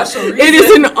did a special reason. It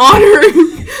is an honor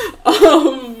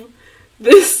of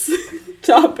this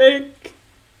topic.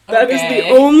 That is the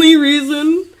only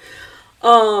reason.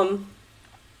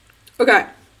 Okay.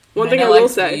 One thing I will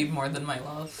say. Weed more than my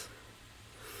love.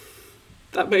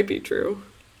 That might be true.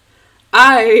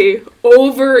 I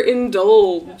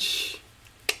overindulge.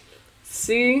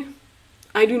 See?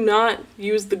 I do not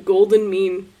use the golden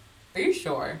mean. Are you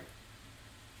sure?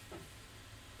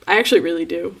 I actually really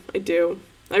do. I do.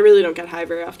 I really don't get high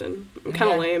very often. I'm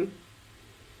kind of lame.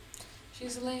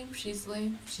 She's lame, she's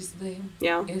lame, she's lame.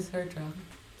 Yeah. Is her drug.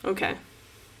 Okay.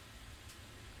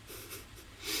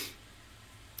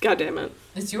 God damn it.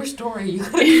 It's your story. You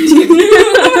gotta continue.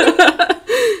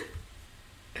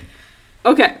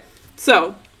 Okay.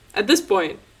 So, at this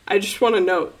point, I just want to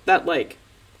note that, like,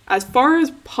 as far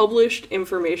as published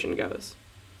information goes,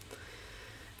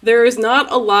 there is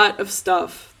not a lot of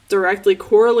stuff directly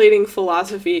correlating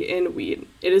philosophy in weed.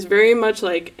 It is very much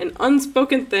like an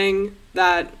unspoken thing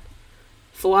that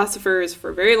philosophers for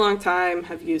a very long time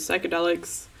have used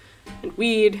psychedelics and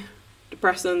weed,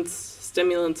 depressants,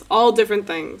 stimulants, all different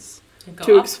things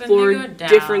to explore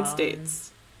different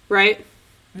states, right?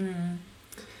 Mm.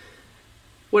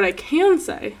 What I can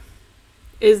say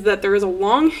is that there is a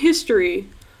long history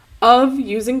of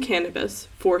using cannabis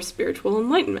for spiritual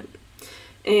enlightenment.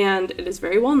 And it is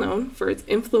very well known for its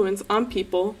influence on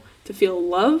people to feel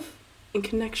love and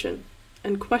connection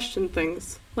and question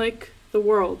things like the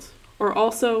world. Or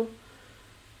also,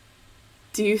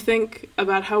 do you think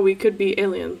about how we could be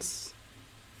aliens?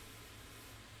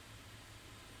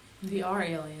 We are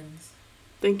aliens.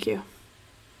 Thank you.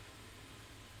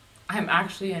 I'm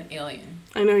actually an alien.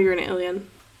 I know you're an alien.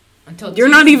 Until You're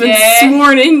Tuesday, not even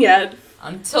sworn in yet.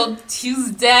 Until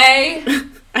Tuesday.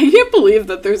 I can't believe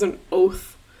that there's an oath.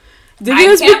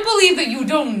 I can't believe that you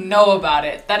don't know about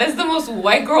it. That is the most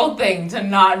white girl thing to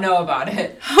not know about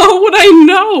it. How would I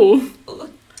know?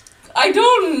 I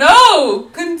don't know.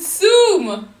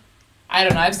 Consume. I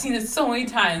don't know. I've seen it so many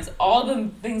times. All the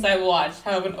things I watched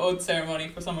have an oath ceremony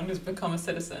for someone who's become a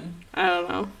citizen. I don't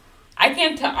know. I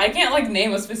can't like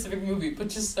name a specific movie, but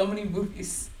just so many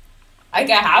movies.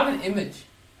 Like I have an image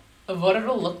of what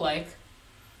it'll look like.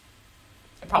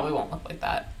 It probably won't look like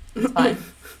that. It's fine.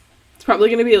 It's probably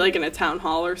going to be like in a town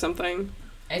hall or something.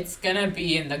 It's gonna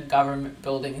be in the government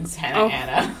building in Santa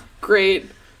Ana. Great.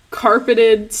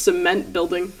 Carpeted cement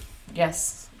building.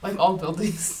 Yes, like all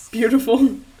buildings.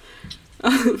 Beautiful.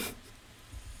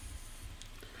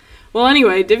 Well,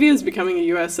 anyway, Divya is becoming a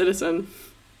U.S. citizen.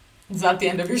 Is that the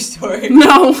end of your story?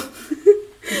 No.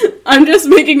 I'm just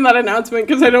making that announcement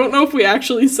because I don't know if we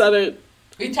actually said it.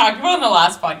 We talked about it in the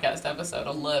last podcast episode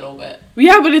a little bit.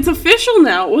 Yeah, but it's official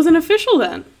now. It wasn't official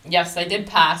then. Yes, I did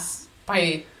pass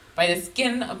By the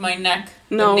skin of my neck.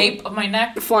 No. The nape of my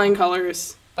neck. Flying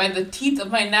colors. By the teeth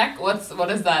of my neck. What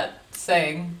is that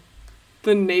saying?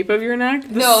 The nape of your neck?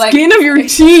 The No, like- skin of your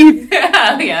teeth.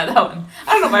 Yeah, that one.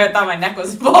 I don't know why I thought my neck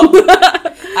was bald.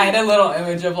 I had a little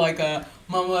image of like a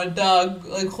mama dog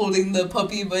like holding the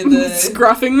puppy by the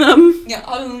Scruffing them. yeah.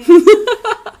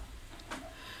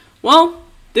 Well,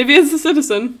 Divya is a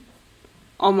citizen.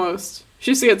 Almost.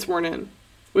 She has to get sworn in,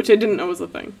 which I didn't know was a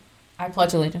thing. I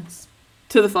pledge allegiance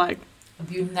To the flag. of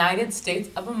the United States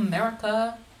of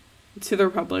America. To the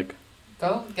republic.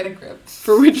 Go get a grip.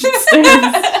 For which it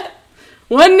stands.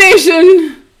 One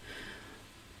nation.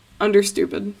 Under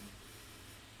stupid.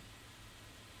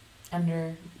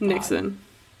 Under Nixon.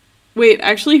 Wait,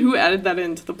 actually, who added that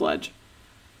into the pledge?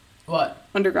 What?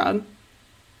 Under God.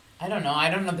 I don't know. I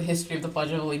don't know the history of the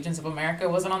Pledge of Allegiance of America. It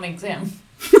wasn't on the exam.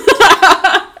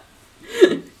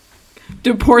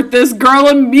 Deport this girl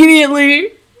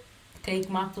immediately. Take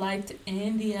my flight to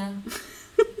India.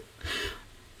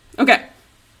 Okay.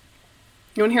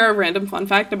 You want to hear a random fun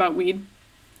fact about weed?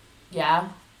 Yeah.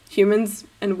 Humans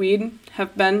and weed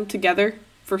have been together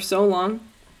for so long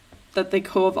that they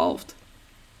co-evolved.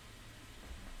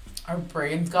 Our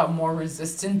brains got more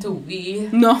resistant to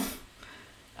weed. No,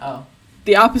 Oh.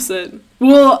 the opposite.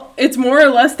 Well, it's more or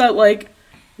less that, like,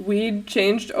 weed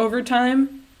changed over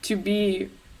time to be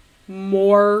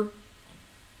more...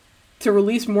 to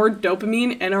release more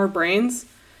dopamine in our brains,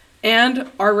 and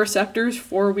our receptors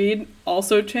for weed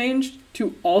also changed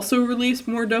to also release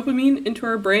more dopamine into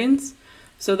our brains,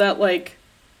 so that, like,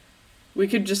 we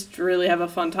could just really have a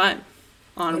fun time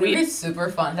on Would it be weed. super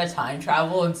fun to time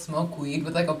travel and smoke weed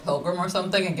with like a pilgrim or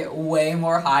something and get way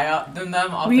more high up than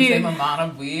them off the same amount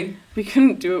of weed? We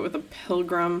couldn't do it with a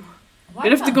pilgrim. Why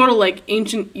We'd have to not? go to, like,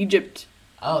 ancient Egypt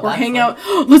Oh, or that's hang like-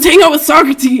 out. Let's hang out with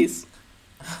Socrates!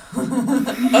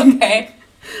 Okay.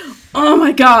 Oh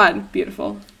my god,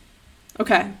 beautiful.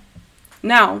 Okay,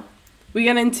 now we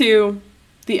get into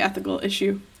the ethical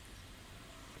issue.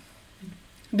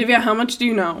 Divya, how much do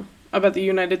you know about the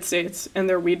United States and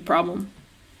their weed problem?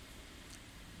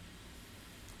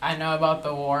 I know about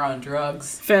the war on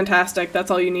drugs. Fantastic,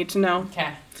 that's all you need to know.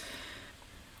 Okay.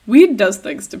 Weed does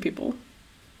things to people.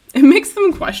 It makes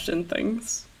them question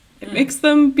things. It makes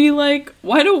them be like,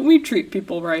 why don't we treat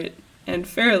people right and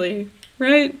fairly,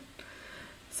 right?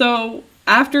 So,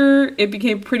 after it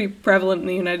became pretty prevalent in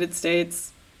the United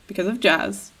States because of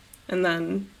jazz, and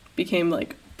then became,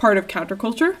 like, part of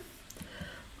counterculture,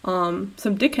 some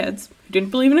dickheads who didn't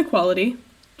believe in equality,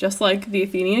 just like the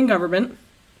Athenian government,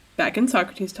 back in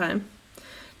Socrates' time,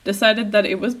 decided that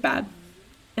it was bad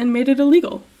and made it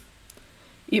illegal.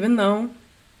 Even though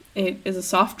it is a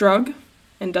soft drug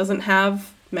and doesn't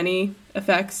have many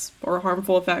effects or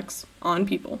harmful effects on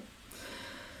people.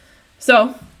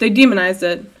 So, they demonized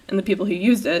it and the people who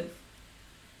used it.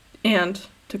 And,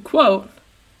 to quote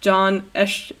John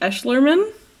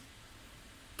Escherman,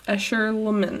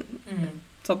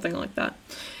 something like that,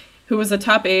 who was a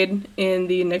top aide in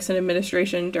the Nixon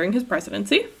administration during his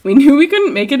presidency, we knew we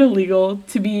couldn't make it illegal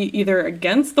to be either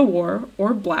against the war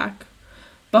or black,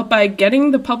 but by getting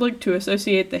the public to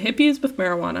associate the hippies with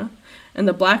marijuana and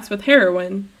the blacks with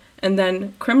heroin, and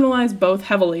then criminalize both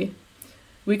heavily,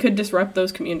 we could disrupt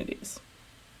those communities.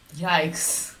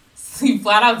 Yikes. So you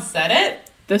flat out said it?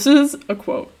 This is a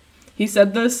quote. He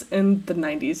said this in the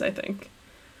 90s, I think.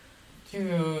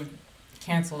 Dude.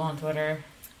 Canceled on Twitter.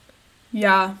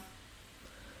 Yeah.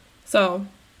 So,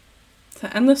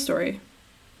 to end the story,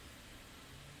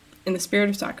 in the spirit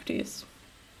of Socrates,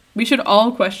 we should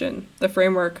all question the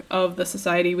framework of the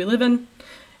society we live in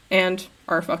and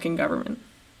our fucking government.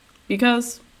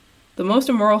 Because the most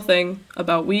immoral thing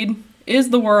about weed is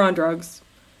the war on drugs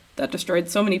that destroyed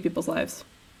so many people's lives.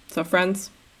 So friends,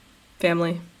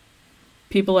 family,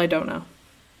 people I don't know,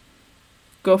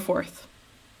 go forth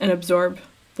and absorb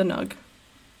the nug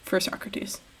for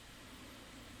Socrates.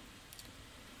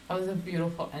 That was a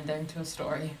beautiful ending to a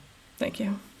story. Thank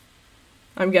you.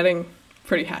 I'm getting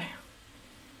pretty high.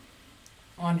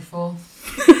 Wonderful.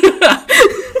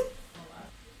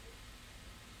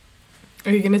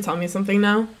 Are you going to tell me something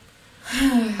now?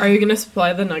 Are you going to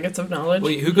supply the nuggets of knowledge?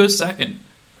 Wait, who goes second?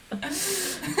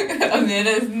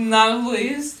 Amanda is not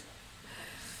pleased.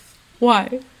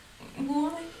 Why?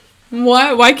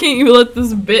 Why? Why can't you let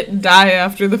this bit die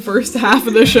after the first half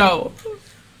of the show?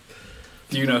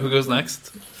 Do you know who goes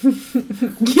next?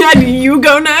 Yeah, do you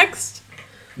go next?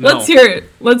 No. Let's hear it.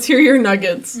 Let's hear your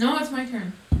nuggets. No, it's my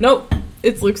turn. Nope.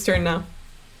 It's Luke's turn now.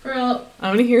 Girl, I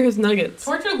want to hear his nuggets.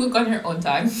 torture Luke on your own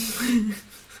time.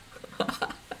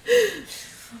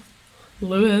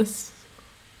 Lewis,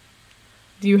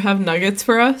 do you have nuggets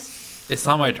for us? It's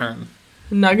not my turn.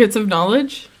 Nuggets of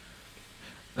knowledge?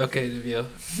 Okay, Divya.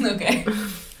 Okay.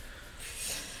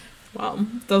 Wow.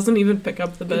 Doesn't even pick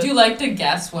up the bit. Would you like to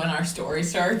guess when our story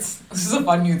starts? This is a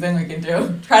fun new thing we can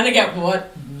do. Try to get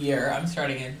what year I'm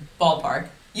starting in. Ballpark.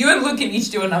 You and Luke can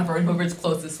each do a number, and whoever's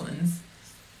closest wins.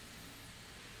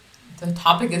 The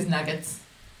topic is nuggets.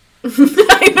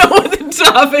 I know what the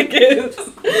topic is.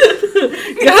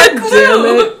 God damn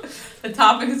it. The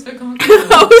topic has become a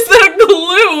How clue. is that a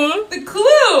clue? The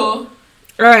clue!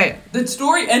 Alright. The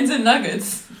story ends in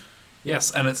nuggets. Yes,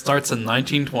 and it starts in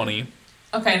 1920.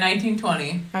 Okay,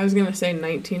 1920. I was gonna say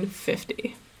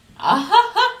 1950.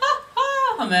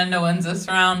 Amanda wins this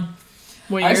round.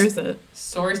 What Our year is it?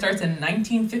 Story starts in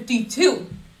 1952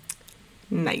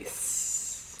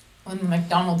 Nice. when the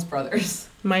McDonald's brothers.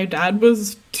 My dad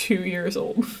was 2 years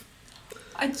old.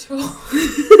 I told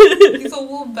he's a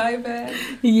little baby.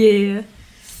 Yeah.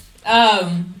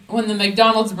 When the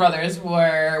McDonald's brothers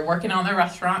were working on their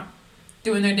restaurant,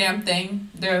 doing their damn thing.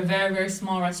 They're a very, very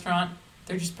small restaurant.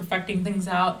 They're just perfecting things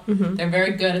out. Mm-hmm. They're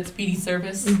very good at speedy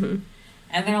service. Mm-hmm.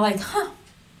 And they're like,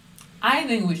 I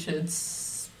think we should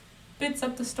spitz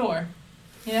up the store.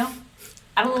 You know?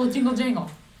 Add a little jingle jangle.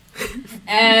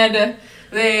 And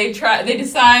they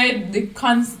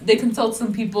consult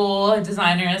some people, a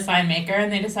designer and a sign maker,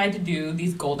 and they decide to do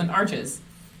these golden arches.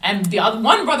 And the other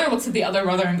one brother looks at the other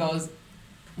brother and goes,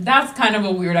 that's kind of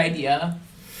a weird idea.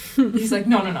 He's like,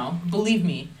 no, believe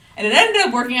me. And it ended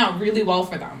up working out really well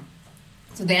for them.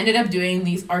 So they ended up doing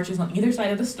these arches on either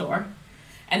side of the store,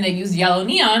 and they used yellow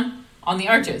neon on the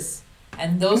arches.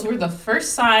 And those were the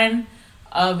first sign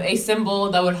of a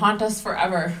symbol that would haunt us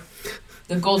forever.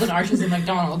 The golden arches of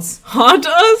McDonald's. Haunt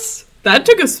us? That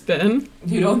took a spin.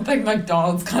 You don't think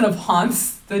McDonald's kind of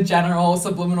haunts the general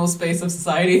subliminal space of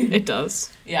society? It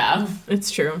does. Yeah.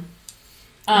 It's true.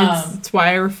 It's why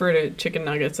I refer to chicken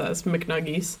nuggets as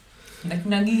McNuggies.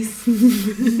 McNuggies.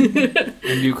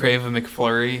 And you crave a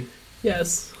McFlurry.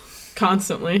 Yes.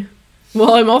 Constantly.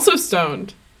 Well, I'm also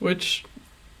stoned, which...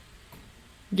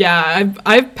 Yeah,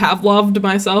 I've Pavloved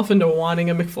myself into wanting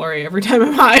a McFlurry every time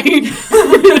I'm high.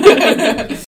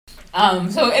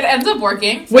 So it ends up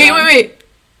working. So Wait.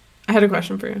 I had a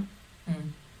question for you.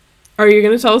 Are you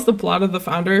going to tell us the plot of The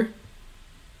Founder?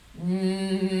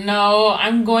 No,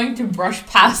 I'm going to brush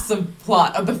past the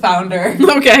plot of The Founder.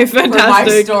 Okay, For my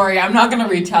fantastic. story. I'm not going to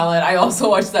retell it. I also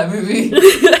watched that movie.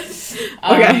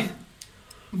 Okay.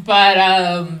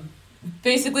 But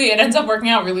basically, it ends up working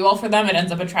out really well for them. It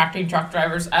ends up attracting truck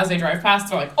drivers as they drive past.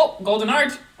 They're like, oh, Golden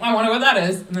Arch. I wonder what that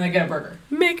is. And then they get a burger.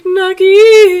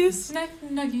 McNuggies.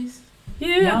 Nuggies.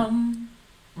 Yeah. Yum.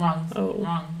 Wrong. Oh.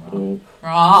 Wrong. Oh.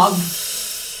 Wrong.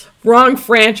 Wrong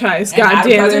franchise, And god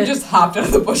damn advertiser it. just hopped out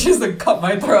of the bushes and cut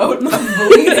my throat. I'm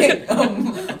bleeding.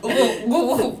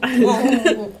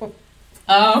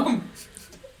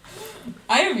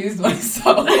 I amused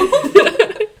myself.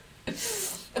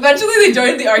 Eventually they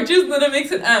joined the arches and then it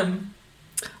makes an M.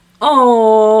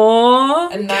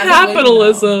 Aww. And that's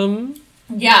Capitalism.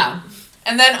 Yeah.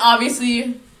 And then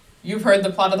obviously you've heard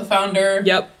the plot of The Founder.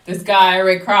 Yep. This guy,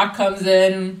 Ray Kroc, comes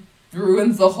in,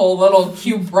 ruins the whole little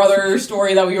cute brother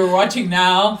story that we were watching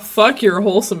now. Fuck your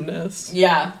wholesomeness.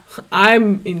 Yeah.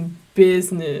 I'm in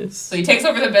business. So he takes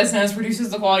over the business,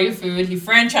 reduces the quality of food, he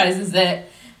franchises it,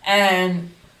 and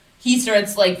he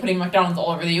starts like putting McDonald's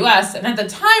all over the US. And at the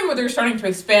time where they're starting to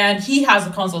expand, he has a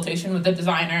consultation with the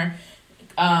designer,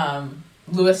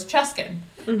 Louis Cheskin.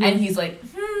 Mm-hmm. And he's like,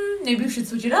 maybe we should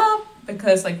switch it up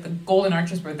because like the golden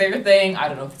arches were their thing. I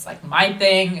don't know if it's like my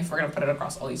thing, if we're gonna put it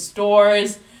across all these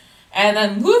stores. And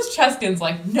then Louis Cheskin's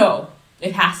like, no,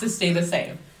 it has to stay the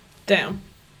same. Damn.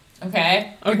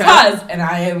 Okay? Okay. Because, and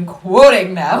I am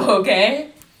quoting now,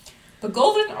 okay? The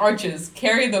golden arches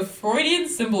carry the Freudian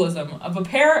symbolism of a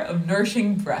pair of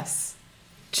nourishing breasts.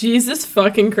 Jesus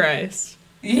fucking Christ.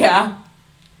 Yeah.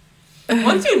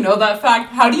 Once you know that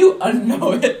fact, how do you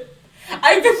unknow it?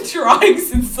 I've been trying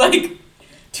since like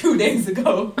 2 days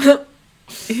ago.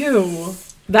 Ew.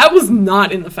 That was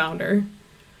not in The Founder.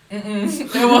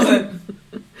 It wasn't.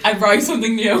 I brought you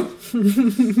something new.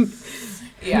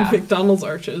 Yeah. McDonald's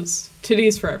arches.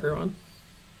 Titties for everyone.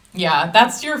 Yeah,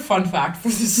 that's your fun fact for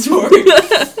this story.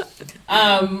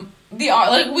 I've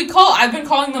been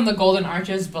calling them the golden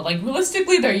arches, but like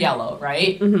realistically they're yellow,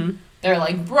 right? Mm-hmm. They're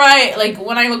like bright, like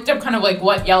when I looked up kind of like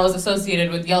what yellow is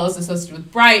associated with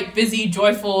bright, busy,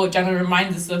 joyful. It generally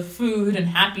reminds us of food and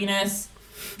happiness,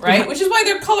 right? Which is why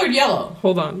they're colored yellow.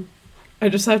 Hold on. I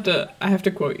have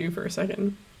to quote you for a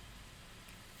second.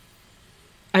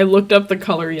 I looked up the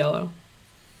color yellow.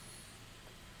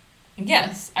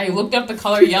 Yes, I looked up the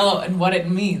color yellow and what it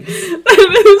means.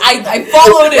 I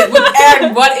followed it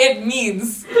and what it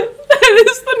means. That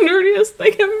is the nerdiest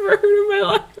thing I've ever heard in my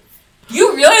life.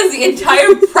 You realize the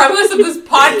entire premise of this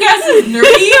podcast is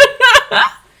nerdy?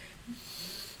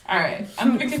 Alright,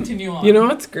 I'm gonna continue on. You know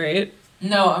what's great?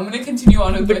 No, I'm gonna continue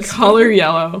on with The my color story.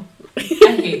 yellow. I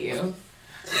hate you.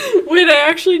 Wait, I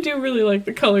actually do really like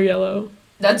the color yellow.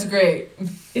 That's great.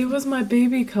 It was my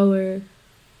baby color.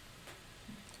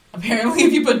 Apparently,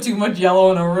 if you put too much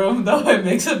yellow in a room, though, it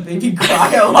makes a baby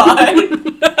cry a lot.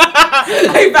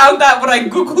 I found that when I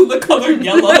googled the color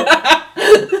yellow.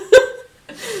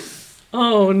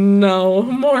 Oh no,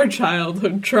 more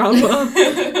childhood trauma.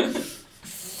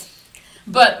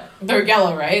 But they're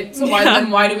yellow, right? So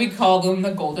why do we call them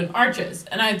the golden arches?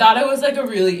 And I thought it was like a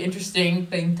really interesting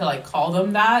thing to like call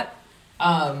them that.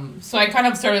 So I kind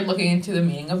of started looking into the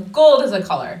meaning of gold as a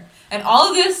color. And all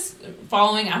of this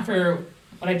following after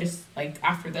what I just, like,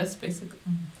 after this, basically.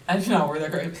 I do not word that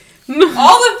great.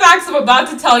 All the facts I'm about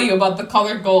to tell you about the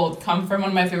color gold come from one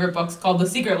of my favorite books called The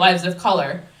Secret Lives of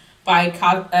Color by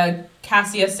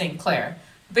Cassia St. Clair.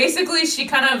 Basically, she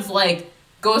kind of, like,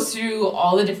 goes through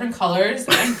all the different colors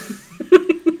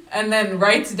and then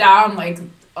writes down, like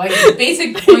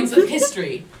basic points of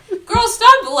history. Girl,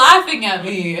 stop laughing at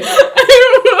me.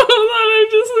 Hold on, I'm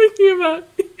just thinking about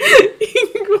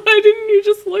why didn't you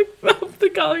just look up the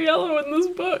color yellow in this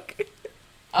book?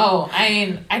 Oh, I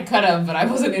mean, I could have, but I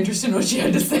wasn't interested in what she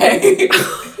had to say.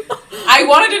 I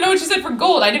wanted to know what she said for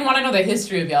gold. I didn't want to know the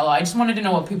history of yellow. I just wanted to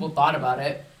know what people thought about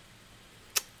it.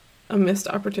 A missed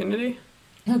opportunity.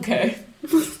 Okay.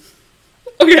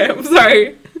 Okay, I'm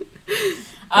sorry.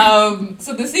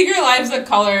 So The Secret Lives of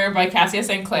Color by Cassia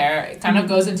St. Clair, it kind of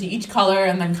goes into each color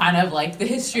and then kind of like the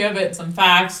history of it, some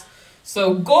facts.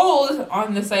 So gold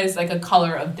on this side is like a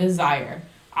color of desire.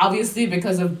 Obviously,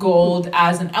 because of gold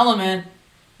as an element,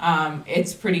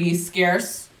 it's pretty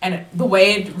scarce, and the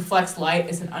way it reflects light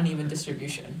is an uneven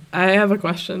distribution. I have a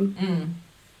question.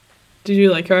 Did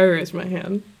you like how I raised my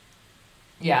hand?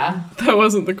 Yeah. That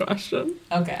wasn't the question.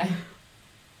 Okay.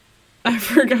 I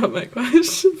forgot my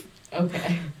question.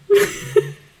 Okay.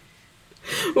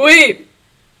 Wait.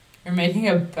 You're making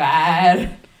a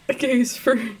bad case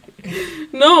for...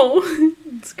 No.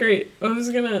 It's great. What was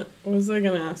I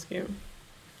gonna ask you?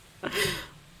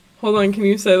 Hold on, can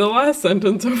you say the last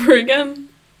sentence over again?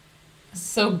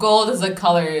 So gold as a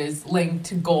color is linked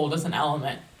to gold as an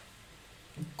element.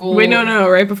 Gold, Wait, no,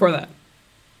 right before that.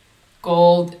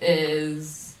 Gold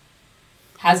has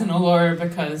an allure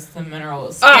because the mineral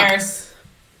is scarce.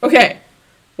 Okay.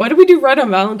 Why do we do red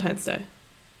on Valentine's Day?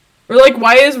 Or like,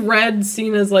 why is red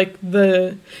seen as like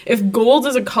the... If gold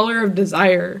is a color of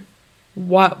desire,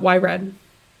 why red?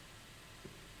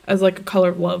 As like a color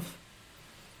of love.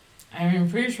 I mean, I'm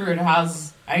pretty sure it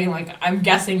has... I mean, like, I'm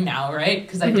guessing now, right?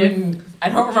 Because I don't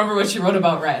remember what she wrote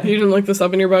about red. You didn't look this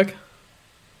up in your book?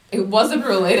 It wasn't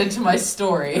related to my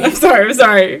story. I'm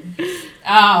sorry.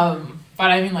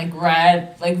 But I mean, like,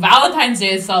 red... Like, Valentine's Day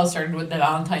itself started with the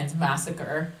Valentine's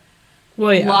Massacre.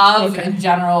 Well, yeah. Love, in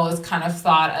general, is kind of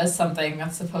thought as something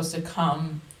that's supposed to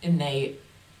come innate,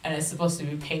 and it's supposed to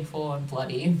be painful and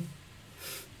bloody.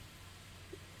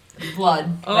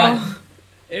 Blood. Oh,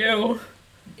 red. ew.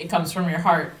 It comes from your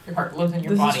heart. Your heart lives in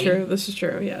your body. This is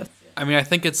true, yes. I mean, I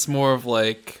think it's more of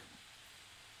like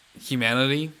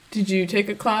humanity. Did you take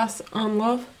a class on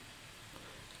love?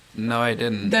 No, I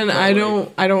didn't. Then I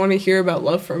don't want to hear about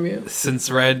love from you. Since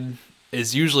red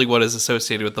is usually what is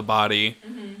associated with the body,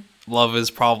 love is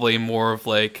probably more of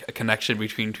like a connection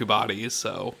between two bodies,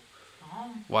 so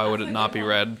why would it not be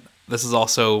red? This is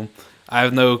also, I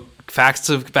have no facts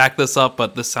to back this up,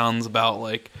 but this sounds about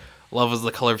like love is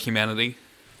the color of humanity.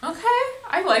 Okay,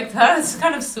 I like that. It's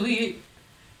kind of sweet.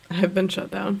 I have been shut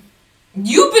down.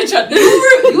 You have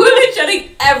been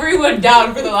shutting everyone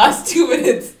down for the last 2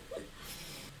 minutes.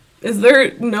 Is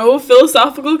there no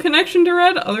philosophical connection to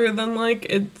red other than like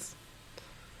it's...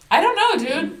 I don't know,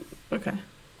 dude. Okay.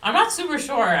 I'm not super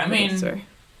sure. I mean, Sorry.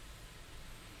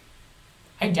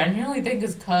 I genuinely think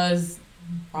it's because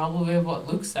probably of what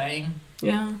Luke's saying.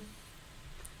 Yeah.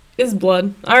 Is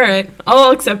blood. Alright. I'll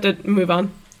accept it and move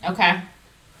on. Okay.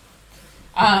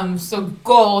 So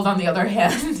gold, on the other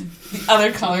hand, the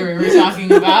other color we were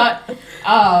talking about,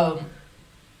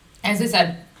 as I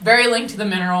said, very linked to the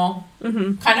mineral.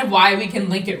 Kind of why we can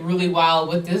link it really well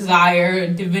with desire,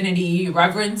 divinity,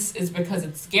 reverence is because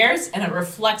it's scarce and it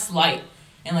reflects light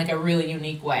in like a really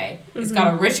unique way. It's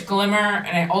got a rich glimmer,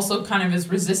 and it also kind of is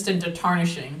resistant to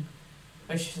tarnishing,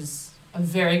 which is a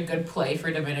very good play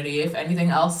for divinity, if anything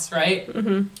else, right?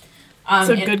 It's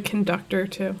a good conductor,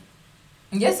 too.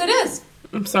 Yes, it is.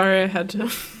 I'm sorry I had to...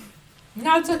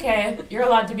 No, it's okay. You're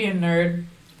allowed to be a nerd.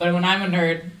 But when I'm a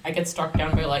nerd, I get struck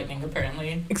down by lightning,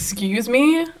 apparently. Excuse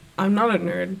me? I'm not a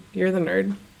nerd. You're the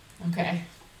nerd. Okay.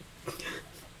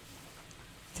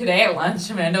 Today at lunch,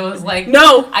 Amanda was like,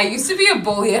 No! I used to be a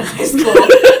bully in high school.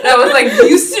 And I was like,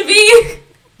 used to be?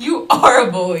 You are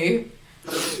a bully.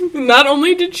 Not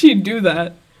only did she do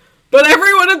that, but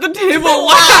everyone at the table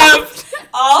laughed.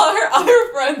 All her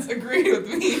other friends agreed with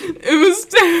me. It was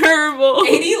terrible.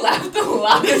 Katie laughed the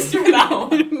loudest for that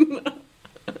one.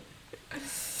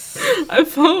 I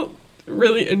felt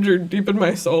really injured deep in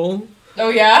my soul. Oh,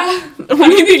 yeah? How do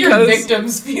Only you think your because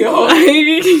victims feel?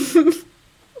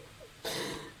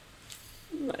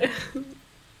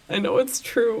 I know it's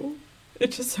true.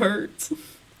 It just hurts.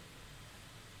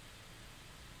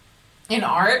 In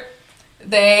art,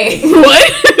 they...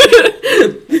 What?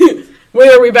 Wait,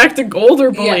 are we back to gold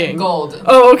or bullying? Yeah, gold.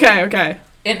 Oh, okay.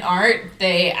 In art,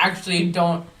 they actually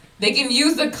don't... They can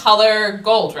use the color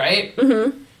gold, right?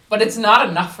 Mm-hmm. But it's not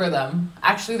enough for them.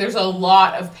 Actually, there's a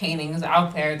lot of paintings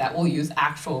out there that will use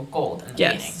actual gold in the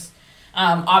paintings.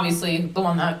 Obviously, the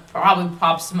one that probably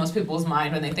pops to most people's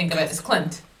mind when they think of it is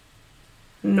Klimt.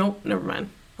 Nope, never mind.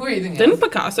 Who are you thinking Didn't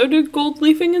of? do gold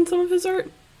leafing in some of his art?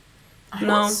 I No.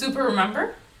 don't super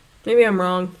remember. Maybe I'm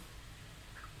wrong.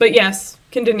 But yes,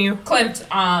 continue. Klimt,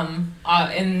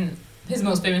 in his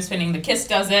most famous painting, The Kiss,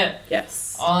 does it. Yes.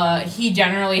 He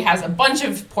generally has a bunch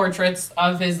of portraits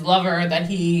of his lover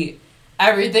that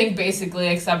everything basically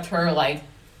except her, like,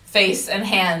 face and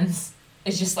hands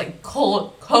is just, like,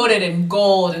 coated in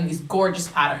gold and these gorgeous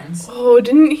patterns. Oh,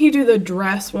 didn't he do the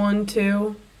dress one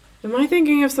too? Am I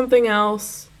thinking of something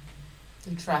else?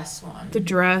 The dress one. The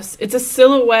dress. It's a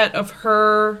silhouette of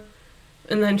her,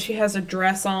 and then she has a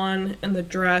dress on, and the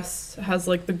dress has,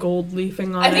 like, the gold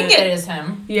leafing on it. I think it is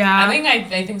him. Yeah. I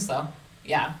think so.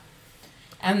 Yeah.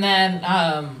 And then,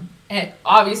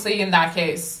 obviously in that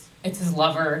case, it's his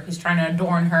lover. He's trying to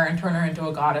adorn her and turn her into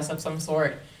a goddess of some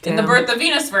sort. In The Damn. Birth of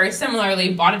Venus, very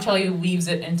similarly, Botticelli weaves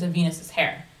it into Venus's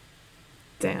hair.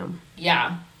 Damn.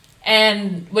 Yeah.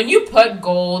 And when you put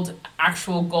gold,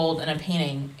 actual gold in a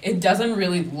painting, it doesn't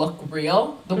really look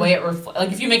real the way it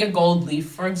like if you make a gold leaf,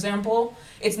 for example,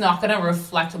 it's not going to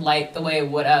reflect light the way it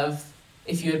would have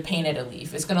if you had painted a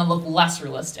leaf. It's going to look less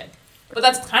realistic. But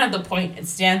that's kind of the point. It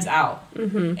stands out.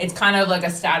 Mm-hmm. It's kind of like a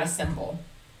status symbol.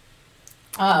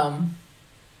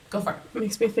 Go for it.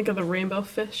 Makes me think of the rainbow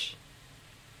fish.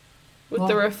 With What?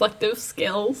 the reflective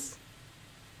scales.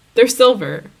 They're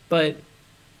silver, but...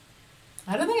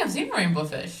 I don't think I've seen Rainbow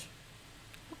Fish.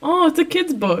 Oh, it's a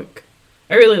kid's book.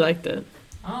 I really liked it.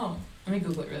 Oh, let me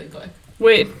Google it really quick.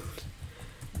 Wait.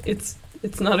 It's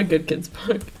not a good kid's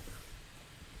book.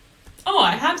 Oh,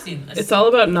 I have seen this. It's all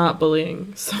about not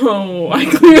bullying, so I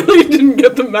clearly didn't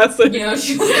get the message. You know,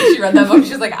 she read that book.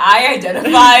 She's like, I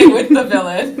identify with the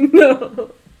villain.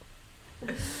 No.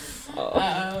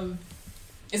 Oh.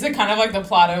 Is it kind of like the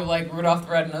plot of like Rudolph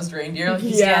the Red-Nosed Reindeer? Like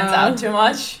he Yeah. stands out too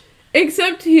much.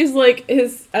 Except he's like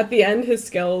at the end his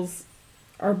scales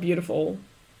are beautiful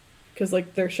because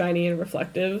like they're shiny and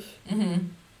reflective. Mm-hmm.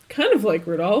 Kind of like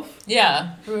Rudolph,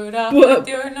 Yeah, Rudolph, But- with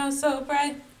your nose so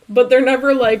bright. but they're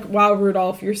never like, "Wow,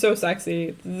 Rudolph, you're so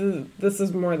sexy." This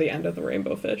is more the end of the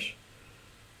rainbow fish.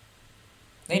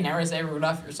 They never say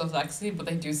Rudolph, you're so sexy, but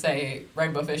they do say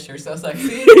Rainbow Fish, you're so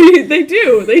sexy. They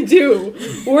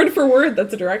do. Word for word,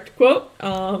 that's a direct quote.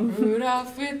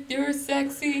 Rudolph with your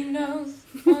sexy nose,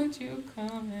 won't you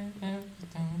come and have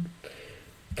a tone?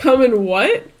 Come in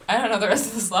what? I don't know the rest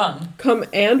of the song. Come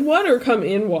and what or come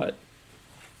in what?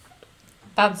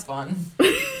 That's fun.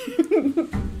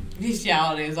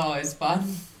 Bestiality is always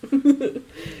fun.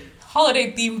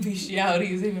 Holiday themed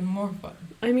bestiality is even more fun.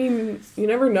 I mean, you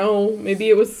never know. Maybe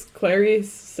it was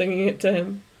Clarice singing it to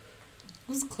him.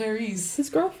 Who's Clarice?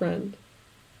 His girlfriend.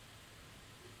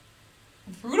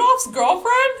 Rudolph's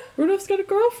girlfriend? Rudolph's got a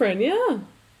girlfriend, yeah.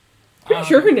 Pretty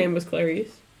sure her name was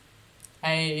Clarice.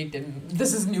 I didn't.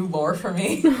 This is new lore for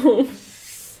me.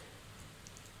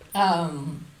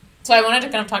 So I wanted to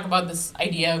kind of talk about this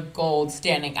idea of gold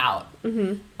standing out.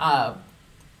 Mm-hmm. I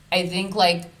think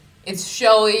like it's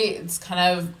showy. It's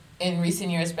kind of in recent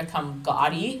years become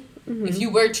gaudy. Mm-hmm. If you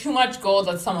wear too much gold,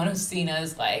 that's someone who's seen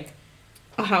as like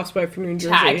A housewife from New Jersey.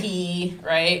 tacky,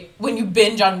 right? When you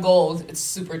binge on gold, it's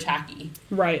super tacky.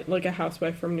 Right, like a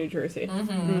housewife from New Jersey.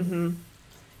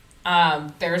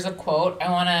 There's a quote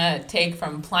I want to take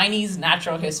from Pliny's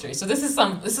Natural History. So this is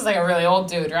like a really old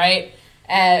dude, right?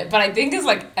 But I think is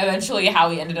like eventually how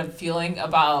he ended up feeling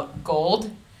about gold.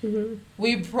 Mm-hmm.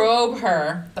 We probe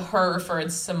her. The her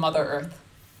refers to Mother Earth.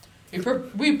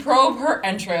 We probe her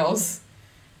entrails,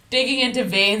 digging into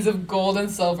veins of gold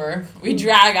and silver. We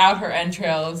drag out her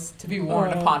entrails to be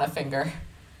worn Oh. upon a finger.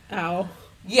 Ow.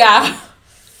 Yeah.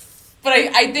 But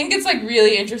I think it's, like,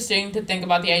 really interesting to think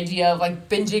about the idea of, like,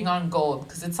 binging on gold.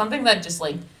 Because it's something that just,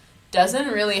 like, doesn't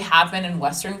really happen in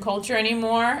Western culture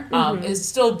anymore. It's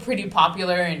still pretty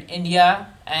popular in India.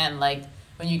 And, like,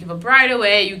 when you give a bride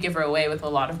away, you give her away with a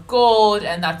lot of gold.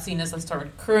 And that's seen as a sort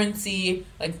of currency.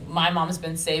 Like, my mom's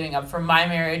been saving up for my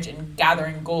marriage and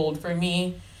gathering gold for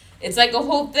me. It's, like, a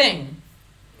whole thing.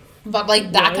 But,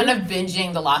 like, that kind of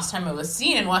binging, the last time it was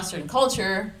seen in Western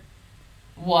culture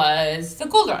was the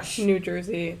gold rush. New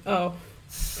Jersey. Oh.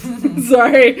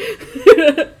 Sorry.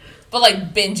 But,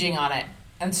 like, binging on it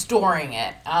and storing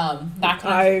it. That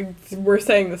kind of... We're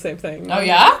saying the same thing. Oh,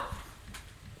 yeah?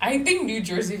 I think New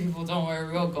Jersey people don't wear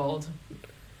real gold.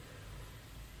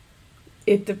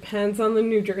 It depends on the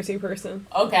New Jersey person.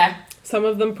 Okay. Some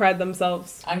of them pride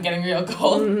themselves. I'm getting real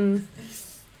gold?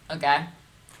 Mm-hmm. Okay.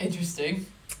 Interesting.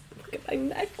 Look at my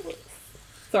necklace.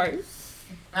 Sorry.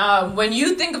 When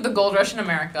you think of the gold rush in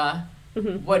America,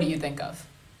 what do you think of?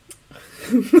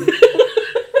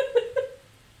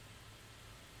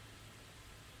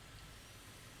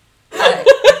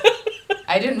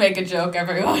 I didn't make a joke,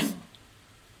 everyone.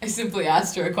 I simply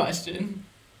asked her a question.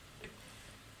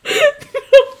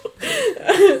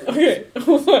 Okay,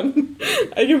 hold on.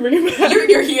 I can bring it back.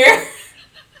 You're here?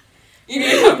 You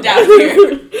need to come down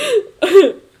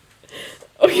here.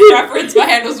 Okay. Reference, my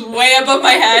hand was way above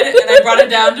my head, and I brought it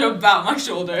down to about my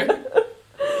shoulder.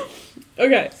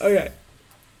 Okay.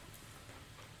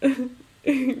 When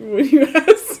you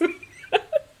asked me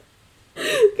that,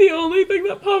 the only thing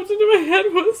that popped into my head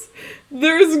was,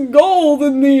 there's gold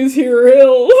in these here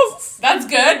hills. That's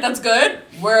good.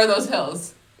 Where are those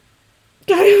hills?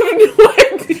 I have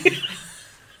no idea.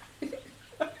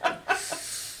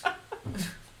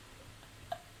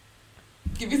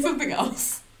 Give me something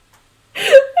else.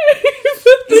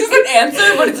 This is an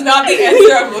answer, but it's not the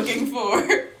answer I'm looking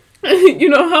for. You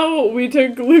know how we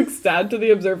took Luke's dad to the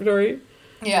observatory?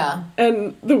 Yeah.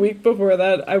 And the week before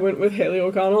that, I went with Haley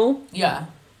O'Connell. Yeah.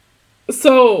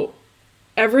 So,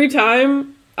 every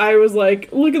time I was like,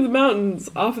 look at the mountains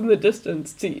off in the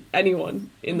distance to anyone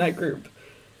in that group,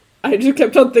 I just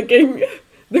kept on thinking,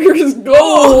 there's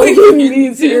gold in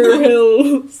these here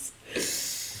hills.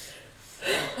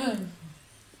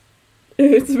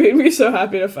 It's made me so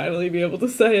happy to finally be able to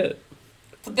say it.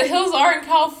 But the hills are in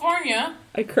California.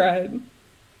 I cried.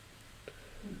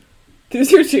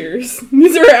 These are tears.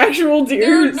 These are actual tears.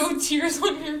 There are no tears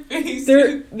on your face.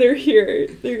 They're here.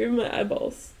 They're in my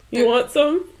eyeballs. You want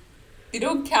some? They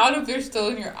don't count if they're still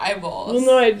in your eyeballs.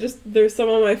 Well, no, there's some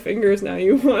on my fingers now.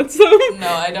 You want some? No,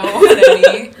 I don't want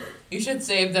any. You should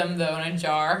save them, though, in a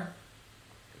jar.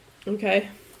 Okay.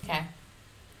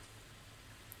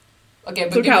 Okay,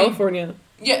 but so California.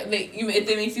 Yeah, it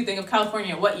makes you think of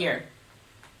California. What year?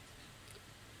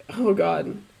 Oh, God.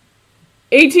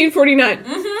 1849.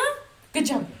 Mm-hmm. Good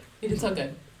job. You did so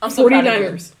good. I'm so proud of you.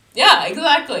 49ers. Yeah,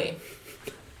 exactly.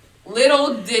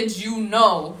 Little did you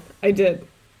know. I did.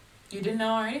 You didn't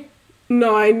know already?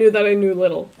 No, I knew that I knew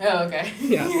little. Oh, okay.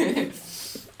 Yeah.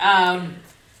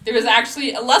 There was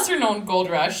actually a lesser-known gold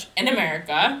rush in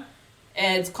America.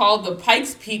 It's called the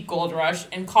Pikes Peak Gold Rush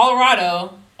in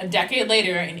Colorado a decade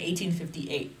later in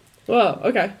 1858. Whoa,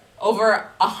 okay. Over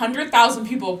 100,000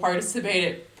 people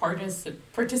participated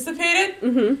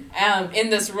in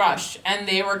this rush, and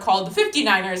they were called the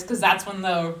 59ers because that's when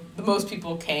the most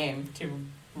people came to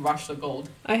rush the gold.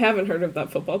 I haven't heard of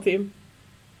that football team.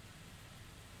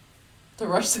 To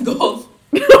rush the gold?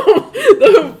 No,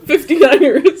 the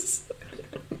 59ers.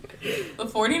 The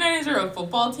 49ers are a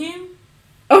football team?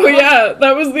 Oh, yeah,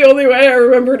 that was the only way I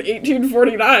remembered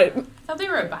 1849. I thought they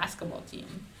were a basketball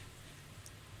team.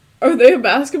 Are they a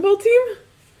basketball team?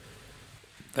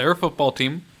 They're a football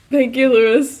team. Thank you,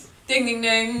 Lewis. Ding, ding,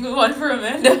 ding. One for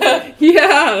Amanda.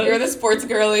 Yeah. You're the sports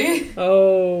girly.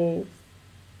 Oh.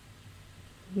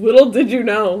 Little did you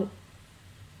know.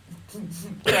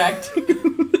 Correct.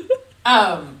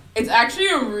 It's actually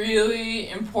a really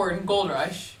important gold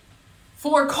rush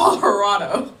for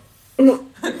Colorado.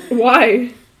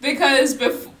 Why? Because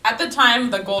at the time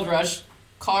of the gold rush,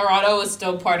 Colorado was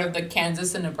still part of the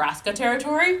Kansas and Nebraska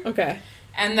territory. Okay.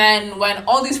 And then when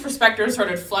all these prospectors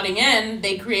started flooding in,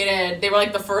 they were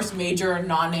like the first major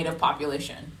non-native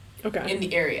population in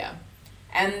the area.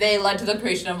 And they led to the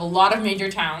creation of a lot of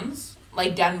major towns,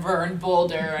 like Denver and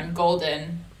Boulder and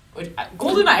Golden.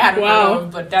 Golden I hadn't heard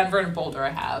of, but Denver and Boulder I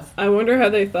have. I wonder how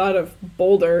they thought of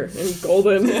Boulder and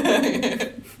Golden.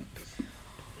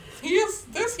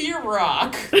 This here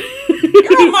rock.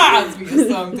 It reminds me of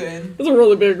something. It's a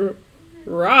really big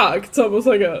rock. It's almost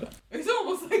like a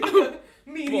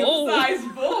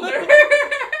medium-sized boulder.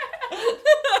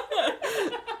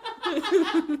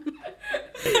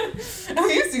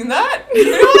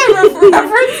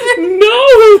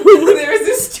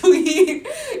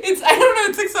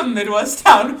 random Midwest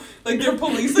town, like their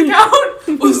police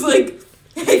account was like,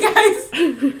 hey guys,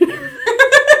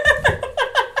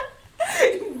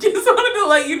 just wanted to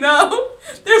let you know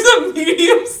there's a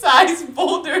medium-sized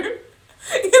boulder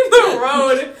in the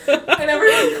road, and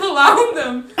everyone clowned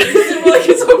them because they were like,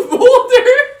 it's a boulder.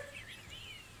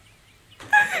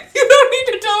 You don't need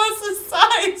to tell us the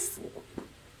size.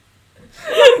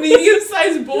 A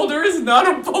medium-sized boulder is not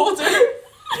a boulder.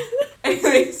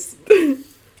 Anyways,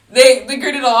 they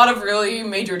created a lot of really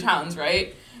major towns,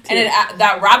 right? And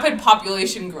that rapid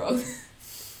population growth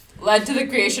led to the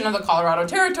creation of the Colorado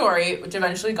Territory, which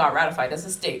eventually got ratified as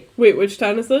a state. Wait, which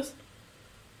town is this?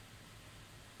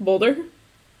 Boulder?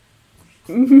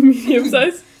 Medium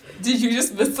size? Did you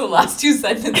just miss the last two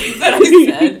sentences that I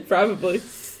said? Probably.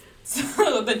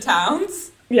 So the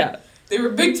towns? Yeah. They were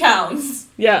big towns.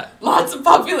 Yeah. Lots of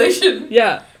population.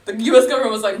 Yeah. The U.S.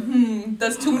 government was like,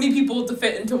 that's too many people to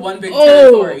fit into one big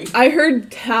territory. I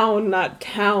heard town, not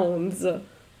towns.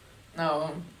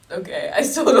 No. Okay, I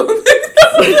still don't think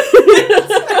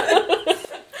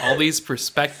All these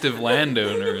prospective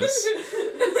landowners.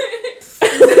 I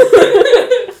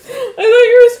thought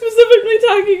you were specifically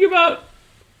talking about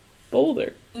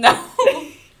Boulder. No.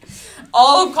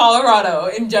 All of Colorado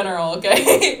in general,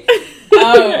 okay?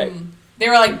 They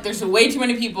were like, there's way too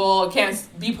many people, it can't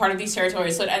be part of these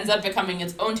territories, so it ends up becoming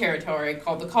its own territory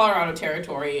called the Colorado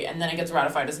Territory, and then it gets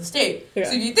ratified as a state. Yeah.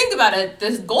 So if you think about it,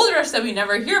 this gold rush that we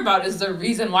never hear about is the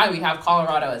reason why we have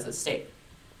Colorado as a state.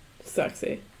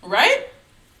 Sexy. Right?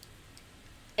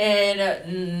 In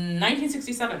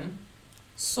 1967,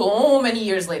 so many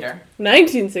years later.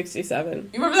 1967.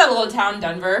 You remember that little town,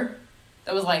 Denver?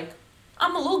 That was like,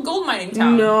 I'm a little gold mining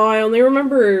town. No, I only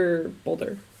remember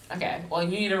Boulder. Okay, well,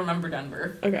 you need to remember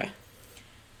Denver. Okay.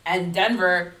 And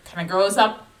Denver kind of grows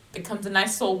up, becomes a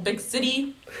nice old big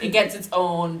city. It gets its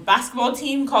own basketball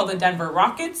team called the Denver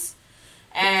Rockets.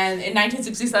 And in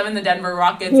 1967, the Denver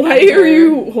Rockets... Why are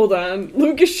you... Hold on.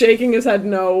 Luke is shaking his head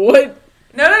no. What?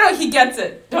 No, he gets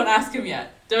it. Don't ask him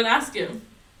yet. Don't ask him.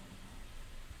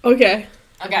 Okay.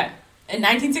 Okay. In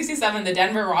 1967, the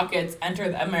Denver Rockets enter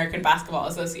the American Basketball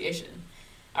Association.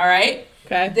 All right?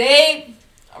 Okay.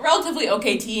 A relatively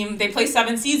okay team. They play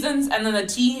 7 seasons, and then the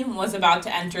team was about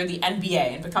to enter the NBA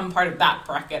and become part of that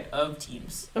bracket of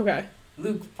teams. Okay.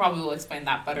 Luke probably will explain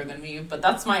that better than me, but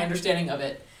that's my understanding of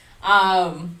it.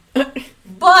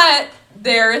 But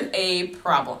there's a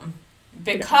problem.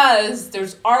 Because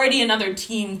there's already another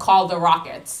team called the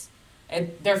Rockets.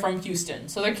 They're from Houston.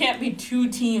 So there can't be 2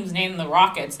 teams named the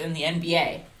Rockets in the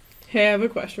NBA. Hey, I have a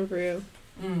question for you.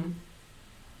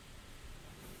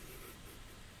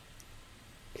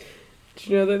 Did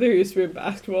you know that there used to be a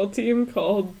basketball team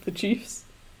called the Chiefs?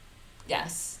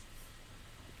 Yes.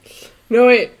 No,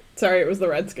 wait. Sorry, it was the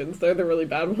Redskins. They're the really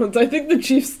bad ones. I think the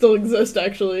Chiefs still exist,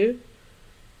 actually.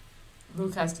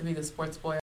 Luke has to be the sports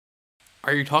boy.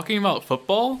 Are you talking about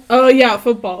football? Oh, yeah,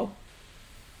 football.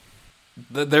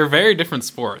 They're very different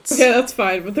sports. Okay, that's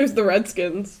fine, but there's the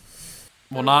Redskins.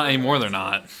 Well, not anymore, they're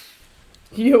not.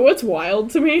 You know what's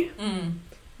wild to me?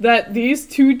 That these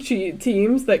two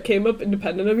teams that came up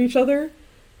independent of each other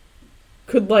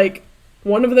could, like,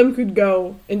 one of them could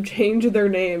go and change their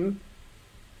name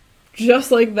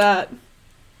just like that.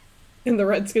 And the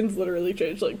Redskins literally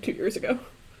changed, like, 2 years ago.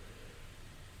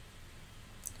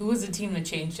 Who was the team that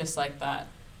changed just like that?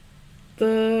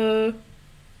 The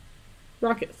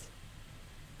Rockets.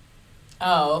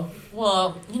 Oh,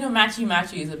 well,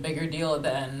 matchy is a bigger deal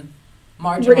than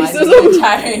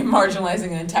marginalizing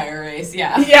an entire race.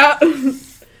 Yeah. Yeah.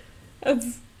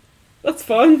 That's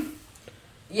fun.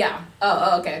 Yeah.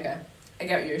 Oh, okay. I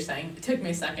get what you're saying. It took me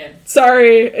a second.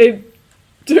 Sorry, it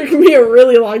took me a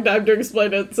really long time to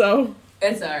explain it, so.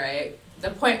 It's alright. The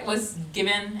point was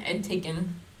given and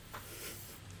taken.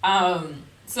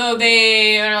 So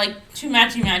they are like too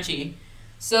matchy.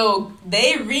 So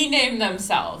they renamed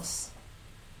themselves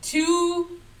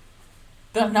to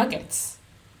the Nuggets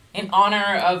in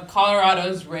honor of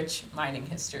Colorado's rich mining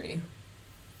history.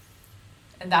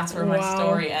 And that's where my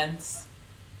story ends.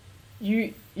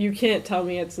 You can't tell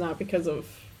me it's not because of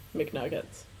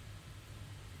McNuggets.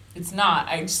 It's not.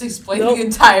 I just explained the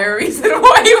entire reason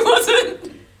why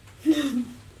it wasn't.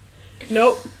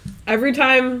 Nope. Every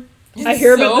time I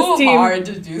hear about this team... It's so hard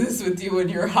to do this with you when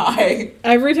you're high.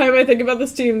 Every time I think about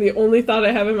this team, the only thought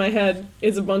I have in my head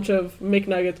is a bunch of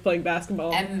McNuggets playing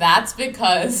basketball. And that's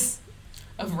because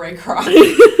of Ray Kroc.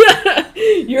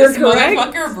 You're this correct.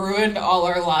 motherfucker ruined all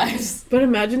our lives. But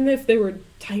imagine if they were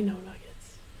Dino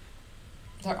Nuggets.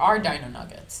 There are Dino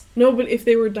Nuggets. No, but if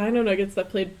they were Dino Nuggets that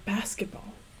played basketball.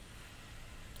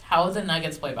 How would the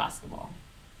Nuggets play basketball?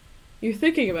 You're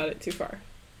thinking about it too far.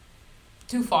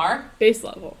 Too far? Base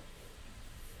level.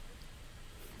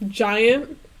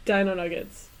 Giant dino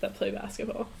nuggets that play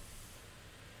basketball.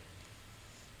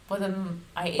 But then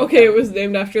I ate Okay, them. it was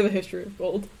named after the history of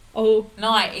gold. Oh,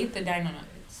 No, I ate the dino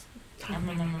nuggets. Nom,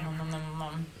 nom, nom, nom, nom, nom,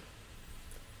 nom.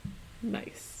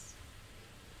 nice.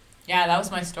 Yeah, that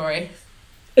was my story.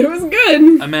 It was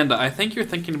good. Amanda, I think you're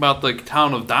thinking about the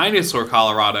town of Dinosaur,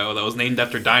 Colorado, that was named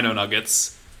after dino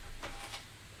nuggets.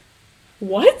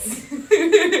 What?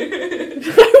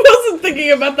 I wasn't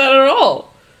thinking about that at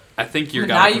all. I think you're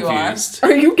Now got you are. confused.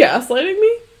 Are you gaslighting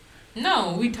me?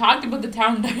 No, we talked about the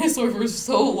town dinosaur for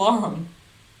so long.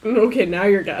 Okay, now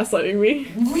you're gaslighting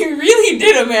me. We really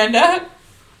did, Amanda.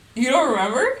 You don't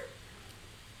remember?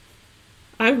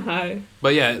 I'm high.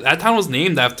 But yeah, that town was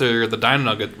named after the dino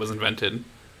nugget was invented.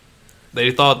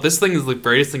 They thought this thing is the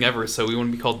greatest thing ever, so we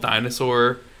want to be called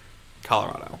Dinosaur,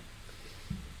 Colorado.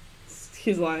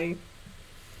 He's lying.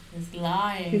 He's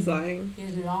lying. He's lying.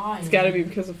 He's lying. It's gotta be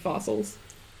because of fossils.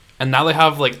 And now they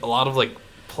have like a lot of like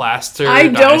plaster I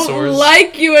dinosaurs don't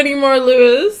like you anymore,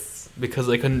 Lewis. because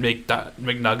they couldn't make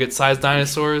nugget-sized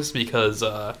dinosaurs because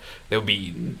they would be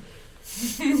eaten.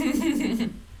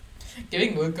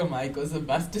 Giving Luke a mic was the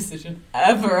best decision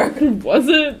ever. Was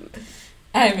it?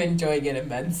 I'm enjoying it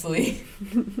immensely.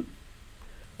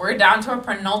 We're down to our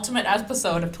penultimate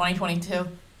episode of 2022.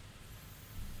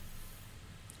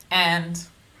 And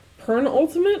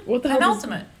Penultimate? What the hell?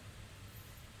 penultimate.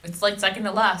 It's like second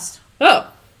to last.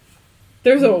 Oh.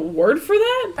 There's a word for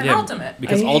that? Penultimate.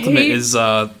 Because I ultimate hate- is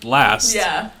last.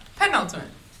 Yeah, penultimate.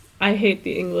 I hate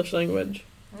the English language.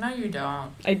 No, you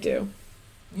don't. I do.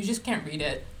 You just can't read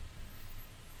it.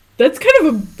 That's kind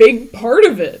of a big part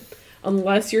of it.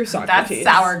 Unless you're Socrates. That's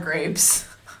sour grapes.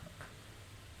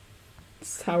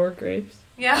 Sour grapes.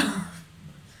 Yeah.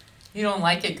 You don't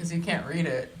like it because you can't read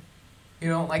it. You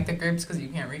don't like the grapes because you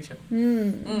can't reach them.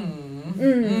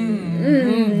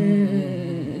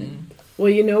 Well,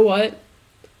 you know what?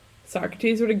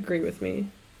 Socrates would agree with me.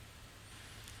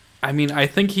 I mean, I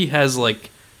think he has like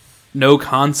no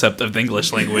concept of the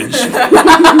English language.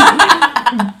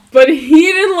 But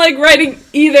he didn't like writing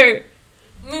either.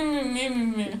 Or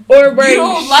You wearing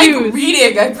don't shoes. like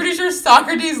reading. I'm pretty sure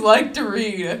Socrates liked to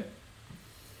read.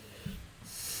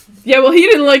 Yeah, well, he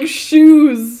didn't like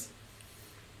shoes.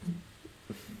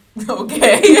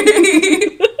 Okay.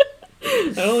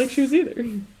 I don't like shoes either.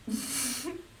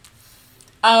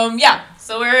 Yeah.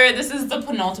 So this is the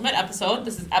penultimate episode.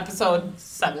 This is episode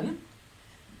 7.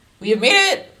 We have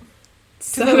made it.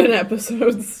 7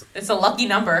 episodes. It's a lucky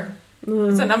number.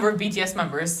 It's a number of BTS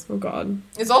members. Oh, God.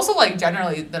 It's also like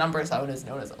generally the number 7 is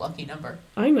known as a lucky number.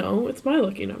 I know. It's my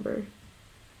lucky number.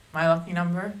 My lucky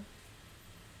number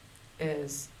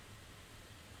is.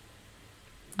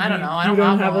 I don't know. I You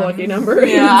don't have a one. lucky number?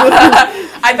 Yeah.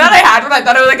 I thought I had one. I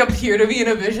thought it would like appear to be in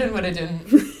a vision, but it didn't.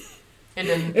 It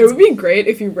didn't. It would be great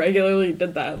if you regularly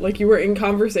did that. Like, you were in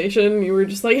conversation, you were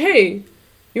just like, hey,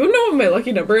 you wanna know what my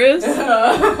lucky number is?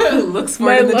 Looks for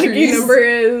My it in the lucky trees. number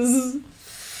is...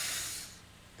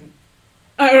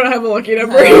 I don't have a lucky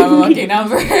number. I don't have a lucky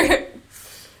number.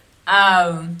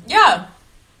 Yeah.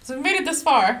 So we made it this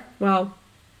far. Wow.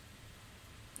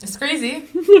 It's crazy.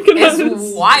 Look at It's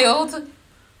us. wild.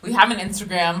 We have an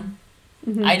Instagram.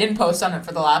 Mhm. I didn't post on it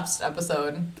for the last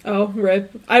episode. Oh,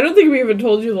 rip. I don't think we even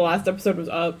told you the last episode was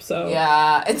up, so...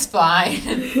 Yeah, it's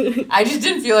fine. I just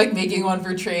didn't feel like making one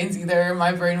for trains either.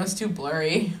 My brain was too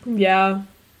blurry. Yeah.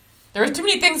 There were too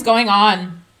many things going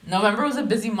on. November was a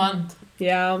busy month.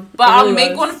 Yeah. But it I'll really make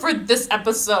was. one for this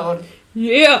episode.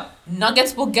 Yeah.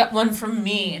 Nuggets will get one from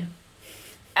me.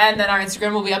 And then our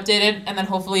Instagram will be updated. And then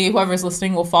hopefully whoever's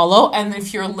listening will follow. And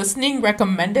if you're listening,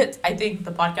 recommend it. I think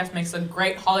the podcast makes a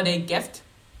great holiday gift.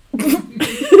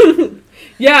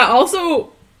 Yeah,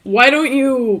 also, why don't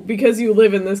you, because you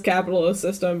live in this capitalist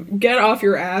system, get off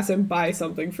your ass and buy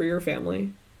something for your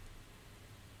family?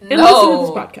 And listen to this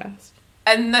podcast.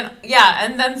 And then, yeah,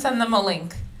 and then send them a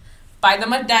link. Buy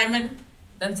them a diamond,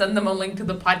 then send them a link to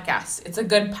the podcast. It's a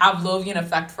good Pavlovian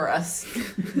effect for us.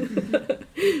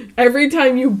 Every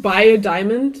time you buy a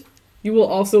diamond, you will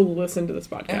also listen to this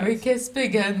podcast. Every kiss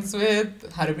begins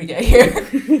with, how did we get here?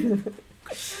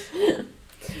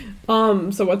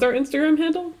 So what's our Instagram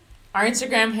handle? Our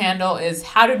Instagram handle is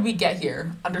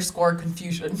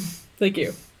howdidwegethere_confusion. Thank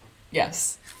you.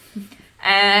 Yes.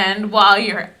 And while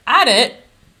you're at it,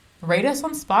 rate us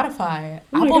on Spotify,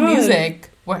 Oh my Apple God. Music,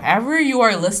 wherever you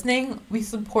are listening, we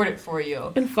support it for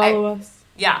you. And follow us.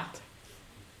 Yeah.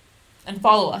 And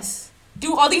follow us.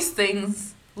 Do all these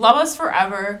things. Love us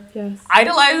forever. Yes.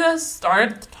 Idolize us.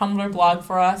 Start a Tumblr blog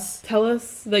for us. Tell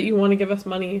us that you want to give us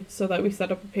money so that we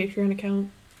set up a Patreon account.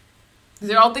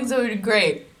 These are all things that would be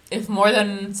great. if more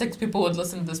than 6 people would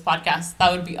listen to this podcast,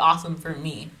 that would be awesome for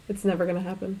me. It's never gonna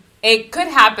happen. It could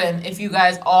happen if you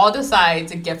guys all decide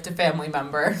to gift a family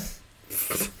member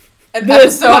an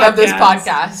This episode of this podcast.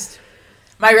 podcast.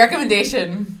 My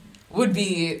recommendation would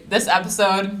be this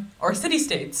episode or City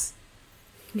States.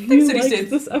 You City liked States.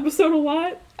 this episode a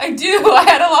lot? I do. I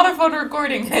had a lot of fun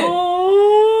recording it. Oh,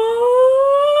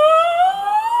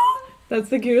 that's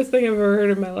the cutest thing I've ever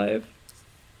heard in my life.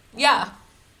 Yeah.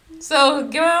 So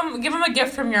give him a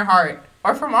gift from your heart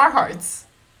or from our hearts.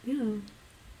 Yeah.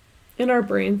 In our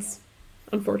brains,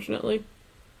 unfortunately.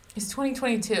 It's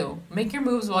 2022. Make your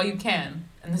moves while you can.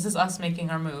 And this is us making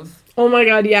our move. Oh my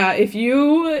god, yeah. If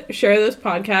you share this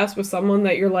podcast with someone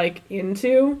that you're like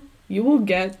into, you will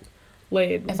get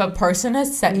laid. If a person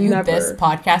has sent you Never. this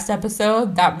podcast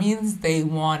episode, that means they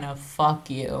want to fuck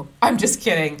you. I'm just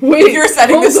kidding. Wait, if you're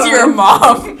sending hold this to your on.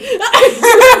 mom,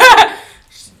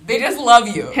 they just love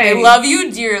you. Hey. They love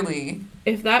you dearly.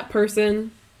 If that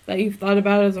person that you've thought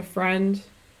about as a friend,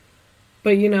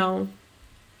 but you know,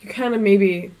 you're kind of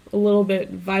maybe a little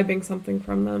bit vibing something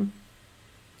from them,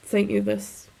 sent you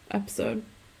this episode,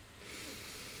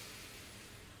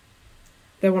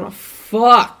 they want to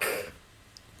fuck.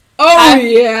 Oh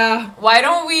yeah. Why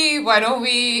don't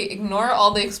we ignore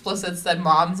all the explicits that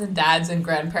moms and dads and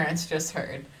grandparents just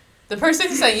heard? The person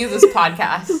who sent you this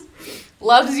podcast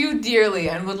loves you dearly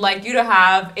and would like you to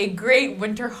have a great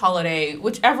winter holiday,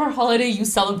 whichever holiday you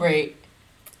celebrate,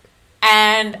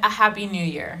 and a happy new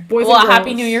year. Boys well, and a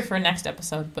happy girls. new year for next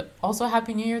episode, but also a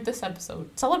happy new year this episode.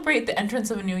 Celebrate the entrance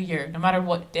of a new year, no matter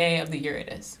what day of the year it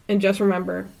is. And just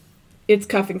remember, it's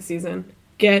cuffing season.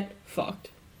 Get fucked.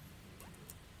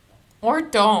 Or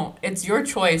don't. It's your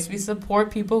choice. We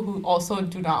support people who also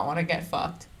do not want to get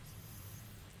fucked.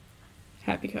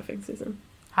 Happy cuffing season.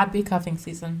 Happy cuffing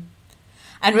season.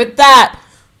 And with that,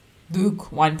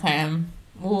 Luke, one time,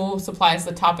 will supply us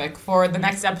the topic for the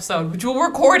next episode, which we'll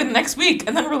record in the next week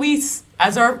and then release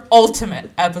as our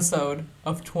ultimate episode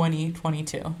of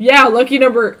 2022. Yeah, lucky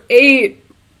number 8.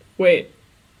 Wait.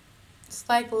 It's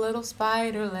like little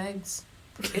spider legs.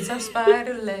 It's our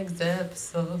spider legs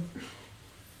episode.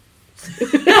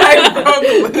 I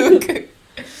broke Luke.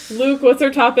 Luke, what's our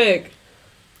topic?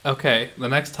 Okay, the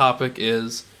next topic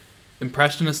is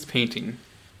Impressionist painting.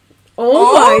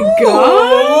 Oh my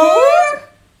god!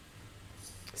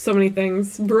 So many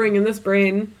things brewing in this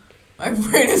brain. My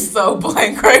brain is so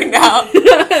blank right now.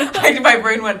 My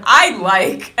brain went, I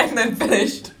like, and then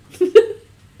finished.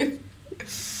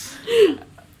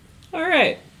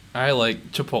 Alright. I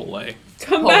like Chipotle.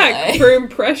 Come Chipotle. back for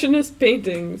impressionist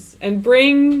paintings and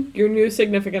bring your new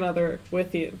significant other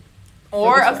with you.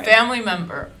 Or That's a right. family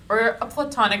member, or a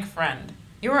platonic friend.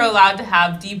 You are allowed to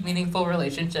have deep, meaningful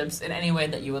relationships in any way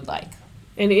that you would like.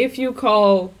 And if you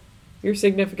call your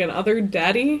significant other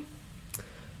daddy,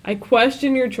 I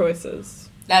question your choices.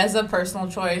 That is a personal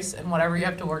choice, and whatever you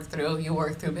have to work through, you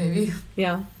work through, baby.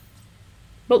 Yeah.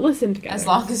 But listen together. As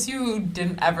long as you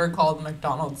didn't ever call the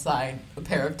McDonald's sign a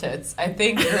pair of tits, I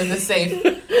think you're in the safe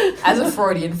as a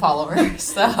Freudian follower.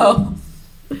 So,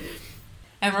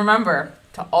 and remember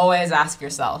to always ask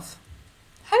yourself,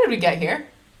 how did we get here?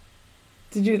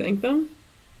 Did you thank them?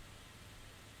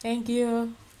 Thank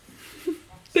you.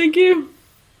 Thank you.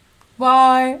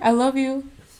 Bye. I love you.